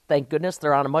lost. Thank goodness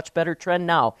they're on a much better trend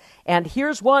now. And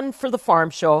here's one for the Farm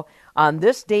Show. On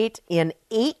this date, in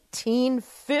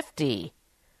 1850,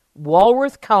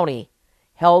 Walworth County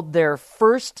held their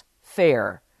first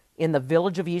fair in the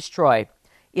village of East Troy.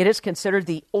 It is considered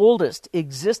the oldest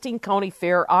existing county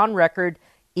fair on record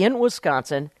in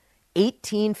Wisconsin,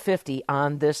 1850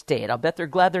 on this date. I'll bet they're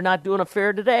glad they're not doing a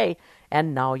fair today,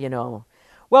 and now you know.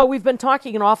 Well, we've been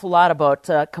talking an awful lot about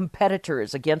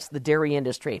competitors against the dairy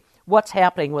industry. What's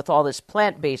happening with all this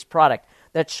plant-based product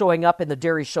that's showing up in the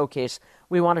Dairy Showcase?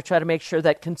 We want to try to make sure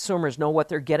that consumers know what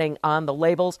they're getting on the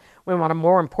labels. We want to,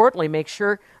 more importantly, make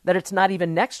sure that it's not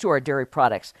even next to our dairy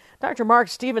products. Dr. Mark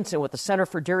Stevenson with the Center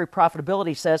for Dairy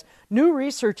Profitability says new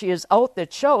research is out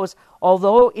that shows,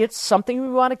 although it's something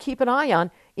we want to keep an eye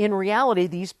on, in reality,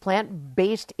 these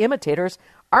plant-based imitators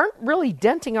aren't really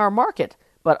denting our market,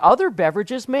 but other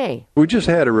beverages may. We just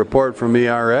had a report from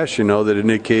ERS, that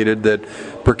indicated that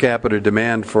per capita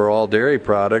demand for all dairy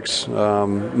products,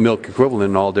 milk equivalent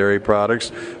in all dairy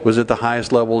products, was at the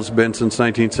highest level it's been since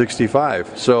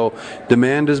 1965. So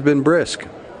demand has been brisk.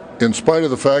 In spite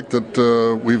of the fact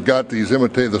that we've got these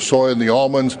the soy and the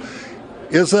almonds,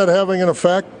 is that having an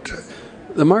effect?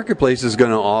 The marketplace is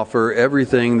going to offer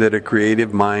everything that a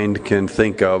creative mind can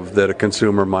think of that a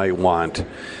consumer might want.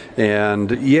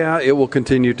 And yeah, it will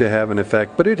continue to have an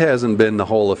effect, but it hasn't been the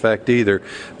whole effect either.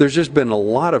 There's just been a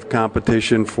lot of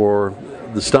competition for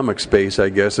the stomach space, I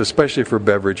guess, especially for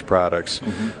beverage products.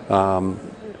 Mm-hmm.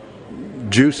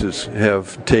 Juices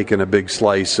have taken a big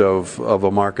slice of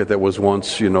a market that was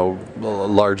once,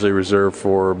 largely reserved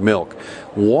for milk.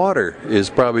 Water is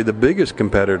probably the biggest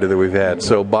competitor that we've had.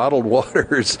 So bottled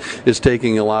water is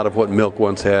taking a lot of what milk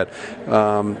once had.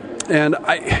 And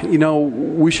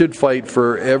we should fight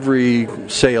for every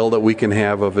sale that we can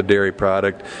have of a dairy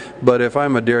product. But if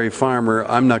I'm a dairy farmer,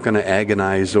 I'm not going to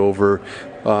agonize over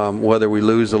whether we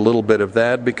lose a little bit of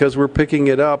that, because we're picking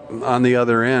it up on the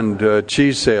other end.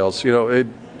 Cheese sales,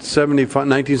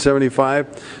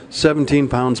 1975, 17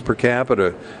 pounds per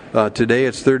capita. Today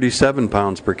it's 37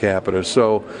 pounds per capita.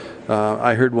 So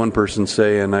I heard one person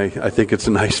say, and I think it's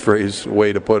a nice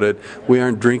way to put it, we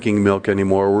aren't drinking milk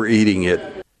anymore, we're eating it.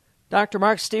 Dr.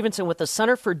 Mark Stevenson with the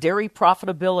Center for Dairy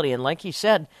Profitability. And like he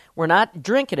said, we're not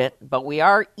drinking it, but we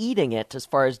are eating it as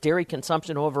far as dairy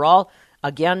consumption overall.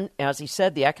 Again, as he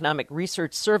said, the Economic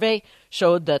Research Survey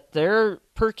showed that their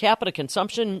per capita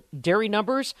consumption dairy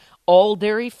numbers, all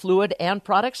dairy, fluid, and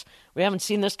products, we haven't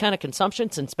seen this kind of consumption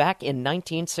since back in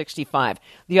 1965.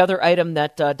 The other item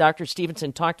that Dr.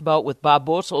 Stevenson talked about with Bob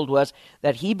Bosold was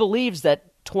that he believes that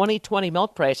 2020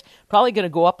 milk price probably going to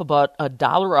go up about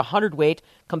 $1 a hundredweight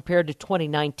compared to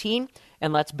 2019.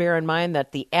 And let's bear in mind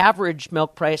that the average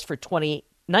milk price for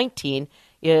 2019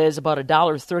 is about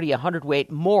 $1.30 a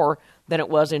hundredweight more than it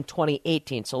was in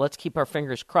 2018. So let's keep our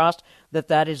fingers crossed that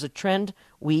that is a trend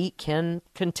we can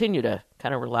continue to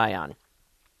kind of rely on.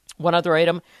 One other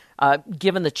item,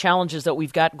 given the challenges that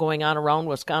we've got going on around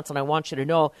Wisconsin, I want you to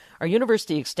know our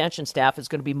university extension staff is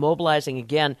going to be mobilizing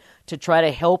again to try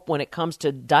to help when it comes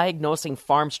to diagnosing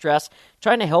farm stress,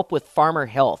 trying to help with farmer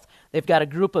health. They've got a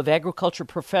group of agriculture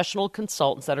professional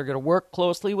consultants that are going to work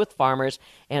closely with farmers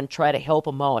and try to help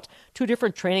them out. 2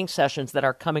 different training sessions that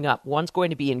are coming up. One's going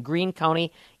to be in Greene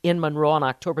County in Monroe on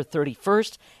October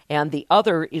 31st, and the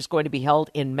other is going to be held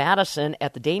in Madison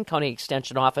at the Dane County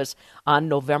Extension Office on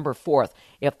November 4th.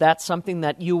 If that's something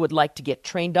that you would like to get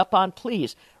trained up on,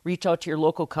 please reach out to your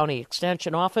local county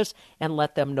extension office and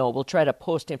let them know. We'll try to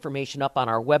post information up on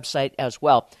our website as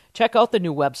well. Check out the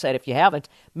new website if you haven't,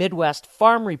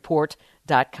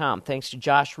 MidwestFarmReport.com. Thanks to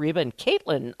Josh Reba and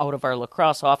Caitlin out of our La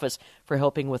Crosse office for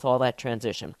helping with all that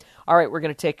transition. All right, we're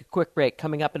going to take a quick break.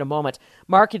 Coming up in a moment.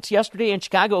 Markets yesterday in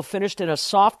Chicago finished in a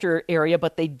softer area,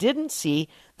 but they didn't see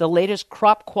the latest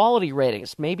crop quality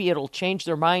ratings. Maybe it'll change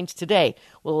their minds today.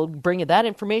 We'll bring you that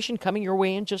information coming your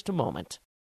way in just a moment.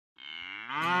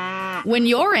 When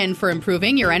you're in for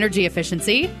improving your energy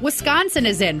efficiency, Wisconsin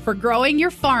is in for growing your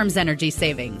farm's energy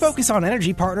savings. Focus on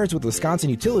Energy partners with Wisconsin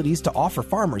Utilities to offer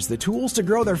farmers the tools to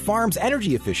grow their farm's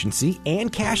energy efficiency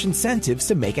and cash incentives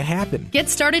to make it happen. Get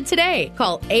started today.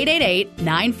 Call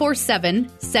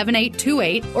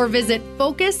 888-947-7828 or visit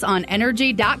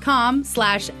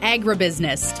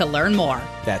focusonenergy.com/agribusiness to learn more.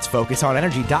 That's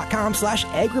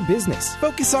focusonenergy.com/agribusiness.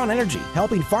 Focus on Energy,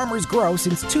 helping farmers grow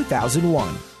since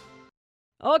 2001.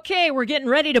 Okay, we're getting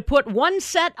ready to put one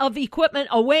set of equipment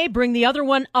away, bring the other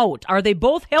one out. Are they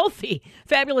both healthy?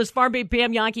 Fabulous Farm Babe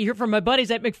Pam Jahnke here from my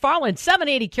buddies at McFarland,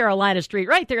 780 Carolina Street,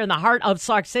 right there in the heart of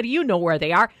Sauk City. You know where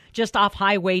they are, just off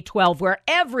Highway 12, where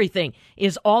everything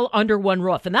is all under one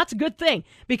roof. And that's a good thing,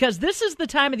 because this is the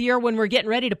time of the year when we're getting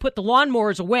ready to put the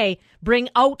lawnmowers away, bring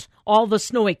out all the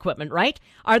snow equipment, right?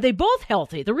 Are they both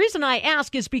healthy? The reason I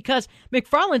ask is because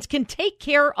McFarland's can take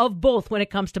care of both when it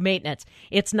comes to maintenance.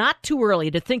 It's not too early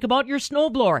to think about your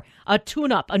snowblower, a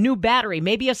tune-up, a new battery,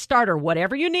 maybe a starter,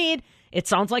 whatever you need. It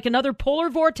sounds like another polar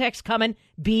vortex coming.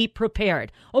 Be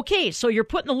prepared. Okay, so you're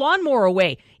putting the lawnmower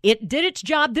away. It did its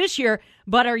job this year,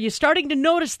 but are you starting to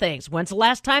notice things? When's the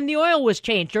last time the oil was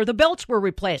changed or the belts were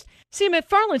replaced? See,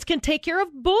 McFarland's can take care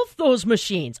of both those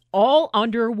machines, all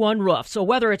under one roof. So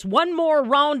whether it's one more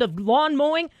round of lawn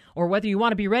mowing or whether you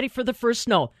want to be ready for the first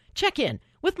snow, check in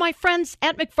with my friends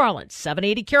at McFarland,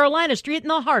 780 Carolina Street in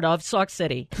the heart of Sauk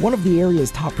City. One of the area's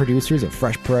top producers of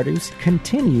fresh produce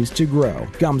continues to grow.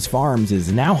 Gums Farms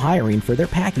is now hiring for their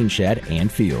packing shed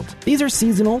and field. These are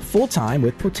seasonal, full-time,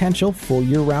 with potential full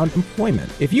year-round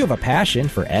employment. If you have a passion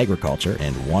for agriculture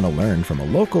and want to learn from a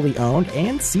locally owned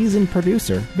and seasoned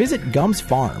producer, visit Gums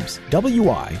Farms,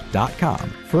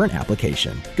 WI.com for an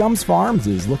application. Gums Farms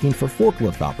is looking for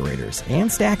forklift operators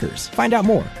and stackers. Find out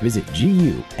more. Visit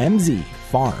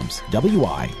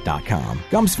GUMZFarmsWI.com.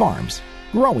 Gums Farms,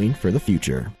 growing for the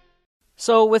future.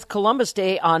 So with Columbus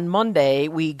Day on Monday,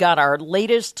 we got our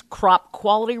latest crop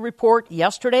quality report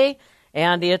yesterday,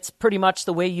 and it's pretty much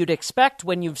the way you'd expect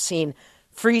when you've seen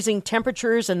freezing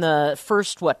temperatures in the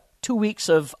first, 2 weeks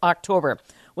of October.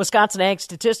 Wisconsin Ag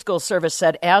Statistical Service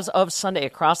said as of Sunday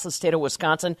across the state of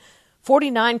Wisconsin,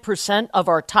 49% of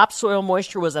our topsoil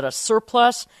moisture was at a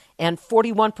surplus, and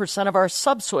 41% of our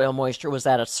subsoil moisture was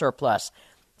at a surplus.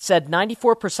 Said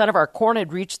 94% of our corn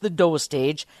had reached the dough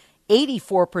stage,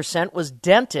 84% was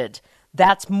dented.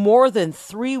 That's more than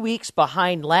 3 weeks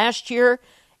behind last year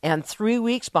and 3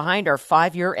 weeks behind our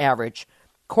 5-year average.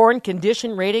 Corn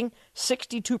condition rating,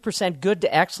 62% good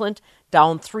to excellent,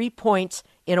 down 3 points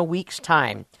in a week's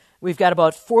time. We've got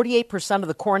about 48% of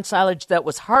the corn silage that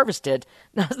was harvested.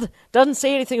 Now, doesn't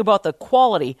say anything about the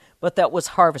quality, but that was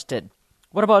harvested.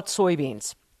 What about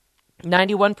soybeans?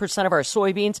 91% of our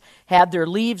soybeans had their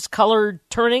leaves colored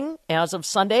turning as of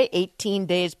Sunday, 18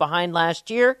 days behind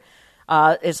last year.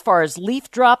 As far as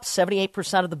leaf drop,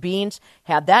 78% of the beans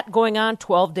had that going on,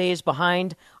 12 days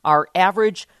behind our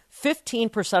average.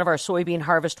 15% of our soybean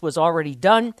harvest was already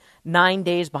done, 9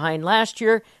 days behind last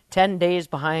year, 10 days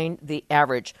behind the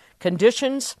average.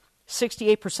 Conditions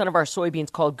 68% of our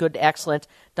soybeans called good to excellent,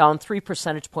 down 3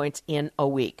 percentage points in a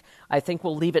week. I think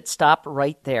we'll leave it stop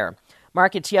right there.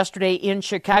 Markets yesterday in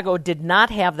Chicago did not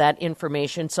have that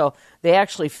information, so they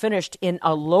actually finished in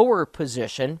a lower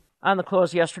position. On the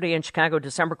close yesterday in Chicago,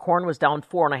 December corn was down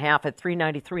 4.5 at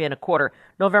 $3.93 1/4.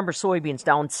 November soybeans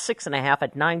down 6.5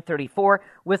 at $9.34,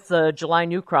 with the July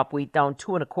new crop wheat down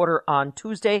 2 1/4 on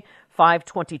Tuesday,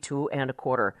 $5.22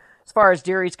 1/4. As far as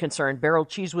dairy is concerned, barrel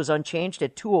cheese was unchanged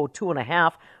at $2.02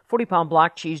 1/2. 40-pound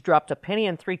block cheese dropped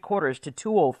 $1 3/4 to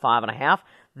 $2.05 1/2.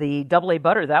 The AA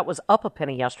butter, that was up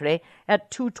 $0.01 yesterday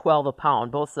at $2.12 a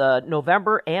pound. Both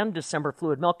November and December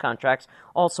fluid milk contracts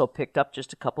also picked up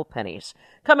just a couple pennies.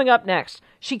 Coming up next,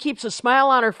 she keeps a smile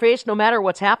on her face no matter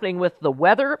what's happening with the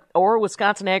weather or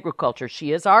Wisconsin agriculture.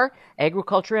 She is our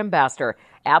agriculture ambassador.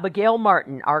 Abigail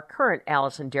Martin, our current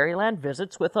Alice in Dairyland,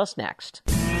 visits with us next.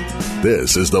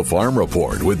 This is the Farm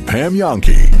Report with Pam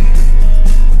Jahnke.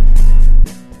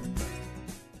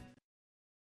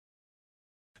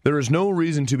 There is no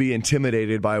reason to be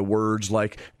intimidated by words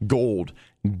like gold,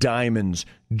 diamonds,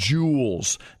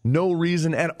 jewels. No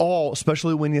reason at all,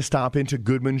 especially when you stop into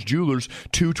Goodman's Jewelers,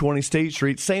 220 State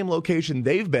Street, same location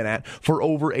they've been at for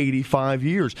over 85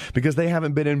 years, because they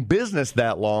haven't been in business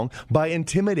that long by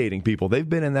intimidating people. They've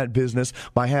been in that business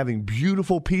by having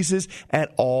beautiful pieces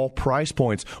at all price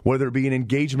points, whether it be an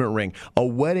engagement ring, a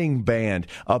wedding band,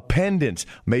 a pendant,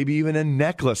 maybe even a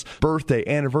necklace, birthday,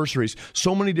 anniversaries,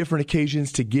 so many different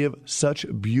occasions to give such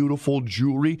beautiful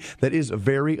jewelry that is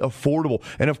very affordable.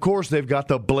 And of course, they've got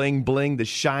the bling bling, the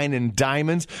shine and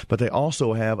diamonds, but they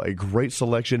also have a great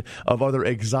selection of other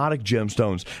exotic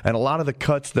gemstones and a lot of the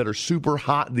cuts that are super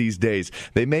hot these days.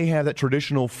 They may have that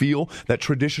traditional feel, that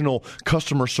traditional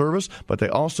customer service, but they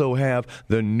also have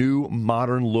the new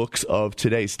modern looks of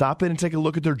today. Stop in and take a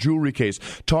look at their jewelry case.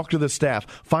 Talk to the staff.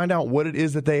 Find out what it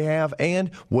is that they have and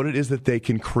what it is that they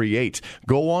can create.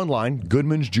 Go online,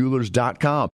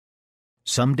 goodmansjewelers.com.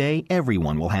 Someday,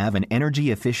 everyone will have an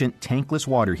energy-efficient tankless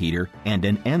water heater and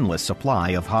an endless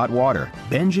supply of hot water.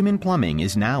 Benjamin Plumbing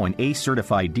is now an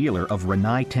ACE-certified dealer of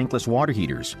Rinnai tankless water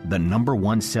heaters, the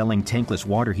 #1 selling tankless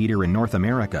water heater in North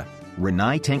America.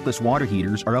 Rinnai tankless water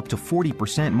heaters are up to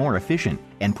 40% more efficient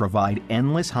and provide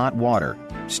endless hot water.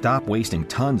 Stop wasting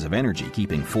tons of energy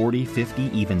keeping 40, 50,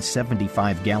 even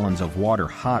 75 gallons of water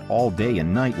hot all day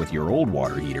and night with your old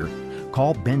water heater.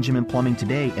 Call Benjamin Plumbing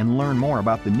today and learn more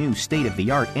about the new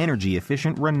state-of-the-art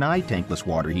energy-efficient Rinnai tankless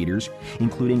water heaters,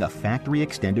 including a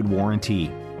factory-extended warranty.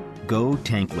 Go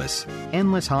tankless.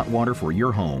 Endless hot water for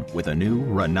your home with a new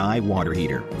Rinnai water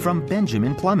heater from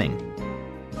Benjamin Plumbing.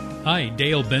 Hi,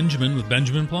 Dale Benjamin with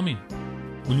Benjamin Plumbing.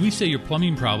 When we say your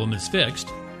plumbing problem is fixed,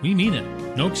 we mean it.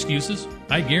 No excuses.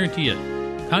 I guarantee it.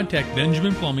 Contact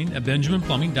Benjamin Plumbing at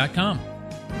benjaminplumbing.com.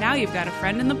 Now you've got a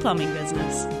friend in the plumbing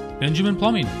business. Benjamin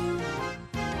Plumbing.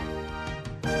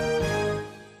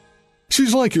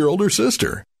 She's like your older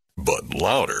sister, but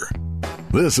louder.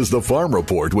 This is the Farm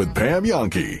Report with Pam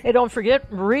Jahnke. Hey, don't forget,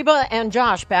 Reba and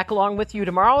Josh back along with you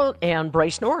tomorrow, and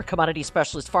Bryce Knorr, commodity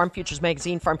specialist, Farm Futures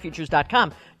Magazine,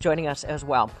 farmfutures.com, joining us as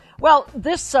well. Well,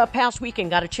 this past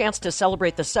weekend got a chance to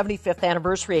celebrate the 75th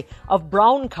anniversary of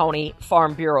Brown County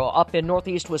Farm Bureau up in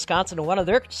northeast Wisconsin, and one of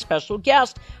their special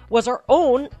guests was our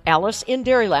own Alice in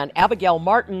Dairyland. Abigail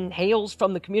Martin hails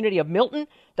from the community of Milton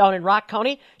down in Rock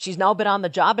County. She's now been on the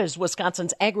job as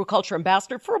Wisconsin's agriculture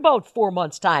ambassador for about 4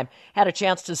 months' time. Had a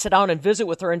chance to sit down and visit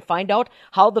with her and find out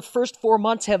how the first 4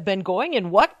 months have been going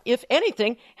and what, if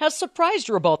anything, has surprised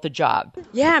her about the job.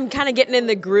 Yeah, I'm kind of getting in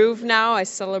the groove now. I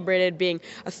celebrated being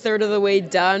a third of the way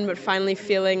done, but finally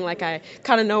feeling like I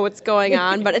kind of know what's going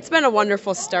on. But it's been a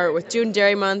wonderful start with June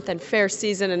Dairy Month and fair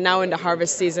season and now into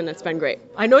harvest season. It's been great.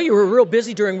 I know you were real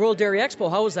busy during World Dairy Expo.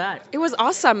 How was that? It was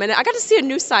awesome, and I got to see a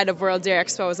new side of World Dairy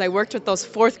Expo as I worked with those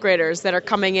fourth graders that are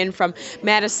coming in from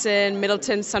Madison,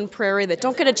 Middleton, Sun Prairie that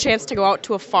don't get a chance to go out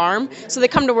to a farm. So they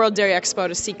come to World Dairy Expo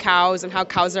to see cows and how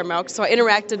cows are milked. So I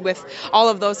interacted with all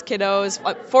of those kiddos.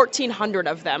 1,400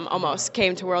 of them almost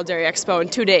came to World Dairy Expo in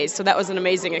 2 days. So that was an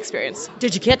amazing experience.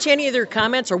 Did you catch any of their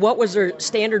comments, or what was their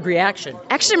standard reaction?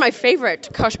 Actually, my favorite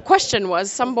question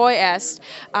was some boy asked,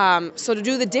 so to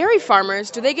do the dairy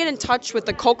farmers, do they get in touch with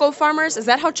the cocoa farmers? Is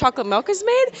that how chocolate milk is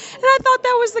made? And I thought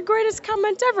that was the greatest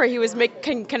comment ever. He was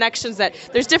making connections that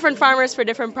there's different farmers for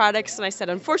different products. And I said,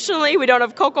 unfortunately, we don't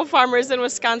have cocoa farmers in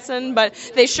Wisconsin, but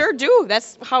they sure do.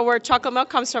 That's where chocolate milk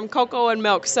comes from, cocoa and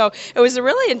milk. So it was a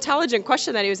really intelligent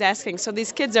question that he was asking. So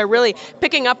these kids are really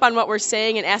picking up on what we're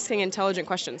saying and asking intelligent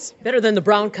questions. questions. Better than the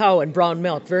brown cow and brown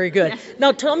milk. Very good.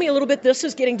 Now, tell me a little bit. This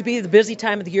is getting to be the busy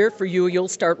time of the year for you. You'll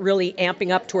start really amping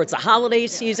up towards the holiday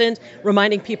season,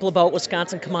 reminding people about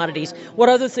Wisconsin commodities. What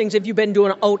other things have you been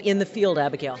doing out in the field,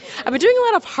 Abigail? I've been doing a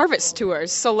lot of harvest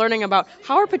tours, so learning about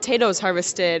how are potatoes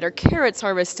harvested or carrots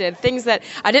harvested, things that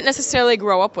I didn't necessarily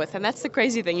grow up with. And that's the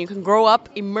crazy thing. You can grow up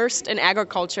immersed in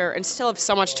agriculture and still have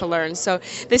so much to learn. So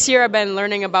this year I've been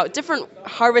learning about different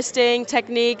harvesting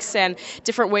techniques and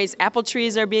different ways apple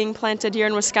trees are being planted here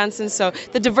in Wisconsin. So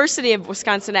the diversity of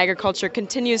Wisconsin agriculture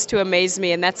continues to amaze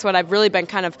me, and that's what I've really been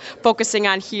kind of focusing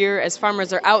on here as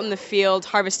farmers are out in the field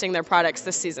harvesting their products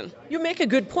this season. You make a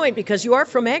good point because you are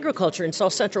from agriculture in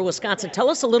south central Wisconsin. Tell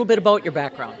us a little bit about your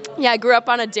background. Yeah, I grew up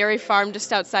on a dairy farm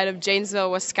just outside of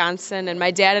Janesville, Wisconsin, and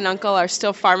my dad and uncle are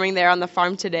still farming there on the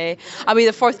farm today. I'll be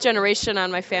the fourth generation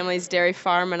on my family's dairy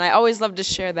farm, and I always love to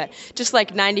share that just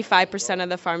like 95% of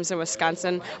the farms in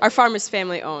Wisconsin, our farm is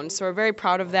family owned. So we're very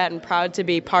proud of that and proud to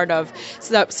be part of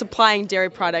supplying dairy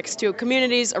products to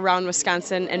communities around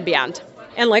Wisconsin and beyond.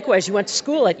 And likewise, you went to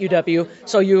school at UW,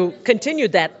 so you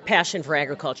continued that passion for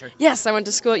agriculture. Yes, I went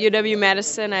to school at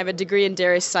UW-Madison. I have a degree in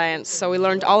dairy science, so we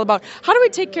learned all about how do we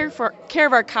take care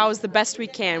of our cows the best we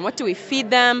can. What do we feed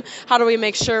them? How do we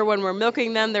make sure when we're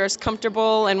milking them they're as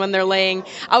comfortable, and when they're laying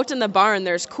out in the barn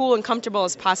they're as cool and comfortable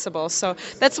as possible. So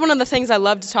that's one of the things I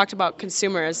love to talk about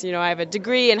consumers. You know, I have a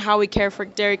degree in how we care for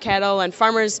dairy cattle, and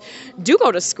farmers do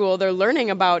go to school. They're learning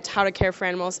about how to care for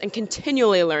animals and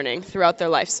continually learning throughout their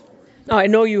lives. Now, I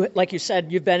know you, like you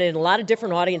said, you've been in a lot of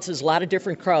different audiences, a lot of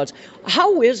different crowds.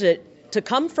 How is it to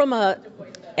come from a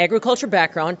agriculture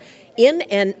background in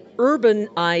an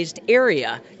urbanized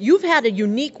area? You've had a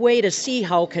unique way to see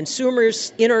how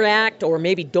consumers interact or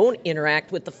maybe don't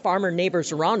interact with the farmer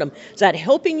neighbors around them. Is that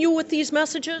helping you with these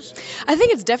messages? I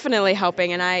think it's definitely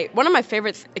helping. And one of my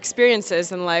favorite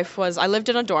experiences in life was I lived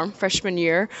in a dorm freshman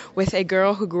year with a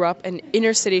girl who grew up in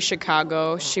inner city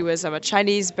Chicago. She was of a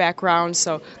Chinese background,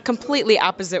 so completely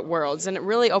opposite worlds. And it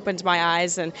really opened my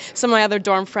eyes. And some of my other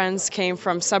dorm friends came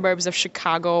from suburbs of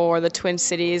Chicago or the Twin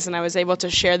Cities, and I was able to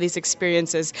share these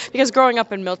experiences. Because growing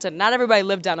up in Milton, not everybody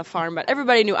lived on a farm, but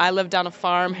everybody knew I lived on a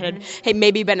farm, had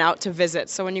maybe been out to visit.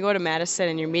 So when you go to Madison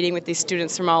and you're meeting with these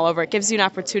students from all over, it gives you an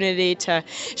opportunity to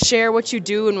share what you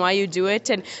do and why you do it.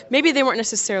 And maybe they weren't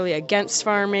necessarily against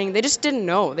farming. They just didn't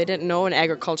know. They didn't know an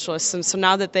agriculturalist. And so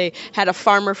now that they had a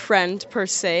farmer friend, per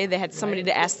se, they had somebody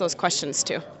to ask those questions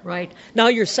to. Right. Now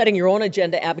you're setting your own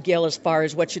agenda, Abigail, as far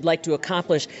as what you'd like to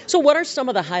accomplish. So what are some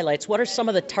of the highlights? What are some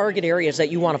of the target areas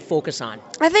that you want to focus on?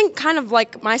 I think kind of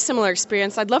like my similar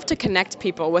experience, I'd love to connect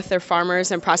people with their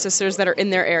farmers and processors that are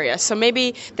in their area. So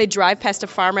maybe they drive past a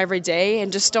farm every day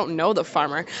and just don't know the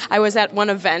farmer. I was at one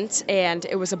event, and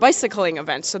it was a bicycling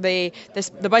event. So the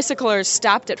bicyclers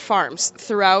stopped at farms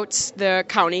throughout the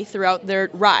county, throughout their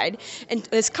ride. And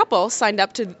this couple signed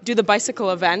up to do the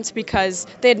bicycle event because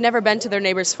they had never been to their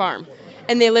neighbor's farm.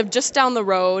 And they lived just down the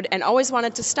road and always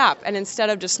wanted to stop. And instead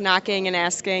of just knocking and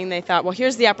asking, they thought, well,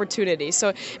 here's the opportunity. So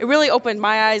it really opened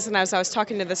my eyes. And as I was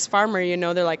talking to this farmer,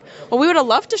 they're like, well, we would have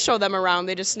loved to show them around.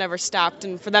 They just never stopped.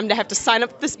 And for them to have to sign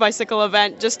up this bicycle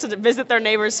event just to visit their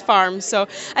neighbor's farm. So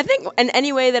I think in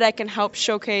any way that I can help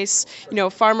showcase,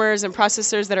 farmers and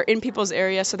processors that are in people's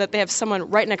area so that they have someone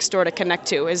right next door to connect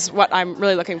to is what I'm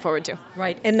really looking forward to.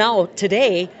 Right. And now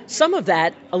today, some of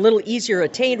that a little easier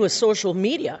attained with social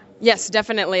media. Yes,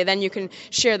 definitely. Then you can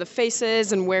share the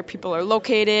faces and where people are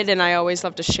located. And I always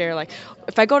love to share, like,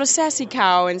 if I go to Sassy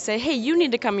Cow and say, hey, you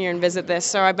need to come here and visit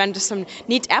this. Or I've been to some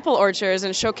neat apple orchards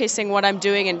and showcasing what I'm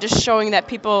doing and just showing that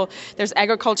there's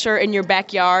agriculture in your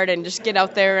backyard, and just get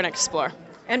out there and explore.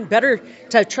 And better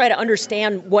to try to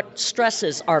understand what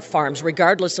stresses our farms,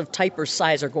 regardless of type or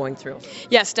size, are going through.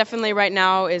 Yes, definitely right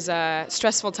now is a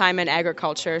stressful time in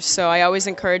agriculture. So I always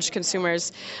encourage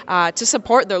consumers to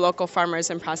support their local farmers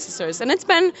and processors. And it's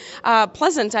been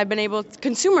pleasant.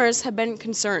 Consumers have been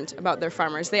concerned about their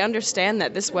farmers. They understand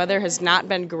that this weather has not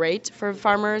been great for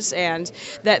farmers, and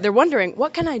that they're wondering,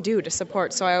 what can I do to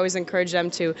support? So I always encourage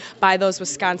them to buy those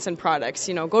Wisconsin products.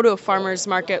 Go to a farmer's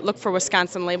market, look for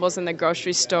Wisconsin labels in the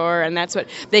grocery store, and that's what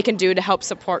they can do to help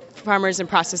support farmers and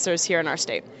processors here in our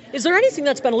state. Is there anything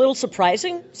that's been a little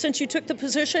surprising since you took the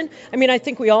position? I mean, I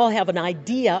think we all have an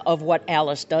idea of what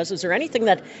Alice does. Is there anything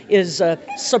that is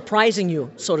surprising you,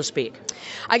 so to speak?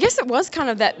 I guess it was kind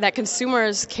of that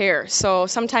consumers care. So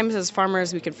sometimes as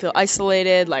farmers we can feel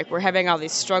isolated, like we're having all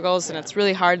these struggles, and it's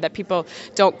really hard that people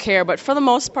don't care. But for the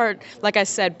most part, like I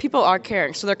said, people are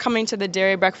caring. So they're coming to the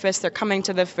dairy breakfast, they're coming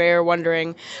to the fair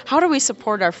wondering, how do we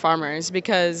support our farmers?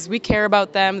 Because we care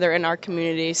about them, they're in our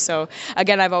community. So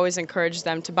again, I've always encouraged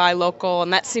them to buy local,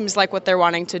 and that seems like what they're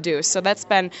wanting to do. So that's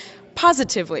been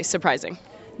positively surprising.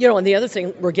 You know, and the other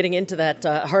thing, we're getting into that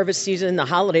harvest season, the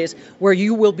holidays, where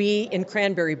you will be in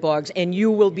cranberry bogs and you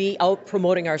will be out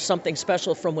promoting our Something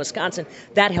Special from Wisconsin.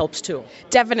 That helps too.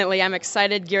 Definitely. I'm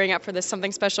excited, gearing up for this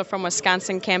Something Special from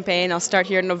Wisconsin campaign. I'll start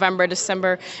here in November,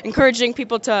 December, encouraging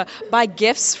people to buy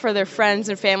gifts for their friends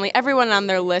and family, everyone on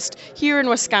their list here in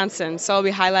Wisconsin. So I'll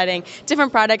be highlighting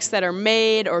different products that are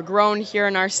made or grown here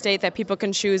in our state that people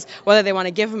can choose whether they want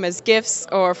to give them as gifts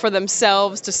or for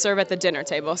themselves to serve at the dinner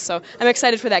table. So I'm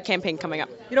excited for that campaign coming up.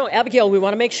 You know, Abigail, we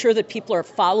want to make sure that people are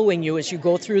following you as you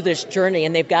go through this journey,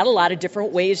 and they've got a lot of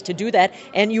different ways to do that.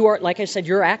 And you are, like I said,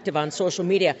 you're active on social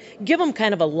media. Give them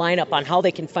kind of a lineup on how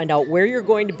they can find out where you're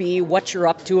going to be, what you're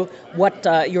up to, what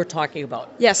you're talking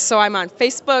about. Yes, so I'm on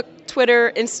Facebook,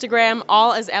 Twitter, Instagram,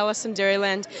 all as Alice in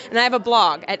Dairyland. And I have a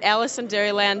blog at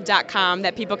aliceinDairyland.com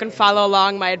that people can follow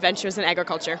along my adventures in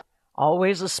agriculture.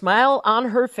 Always a smile on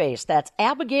her face. That's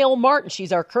Abigail Martin.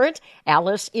 She's our current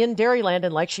Alice in Dairyland.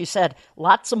 And like she said,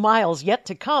 lots of miles yet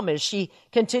to come as she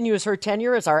continues her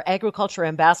tenure as our agriculture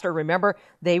ambassador. Remember,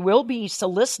 they will be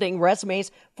soliciting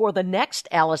resumes for the next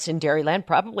Alice in Dairyland,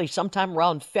 probably sometime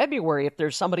around February, if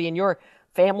there's somebody in your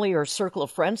family or circle of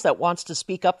friends that wants to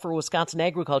speak up for Wisconsin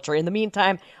agriculture. In the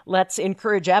meantime, let's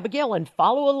encourage Abigail and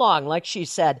follow along, like she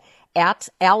said, at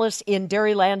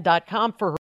aliceinDairyland.com for her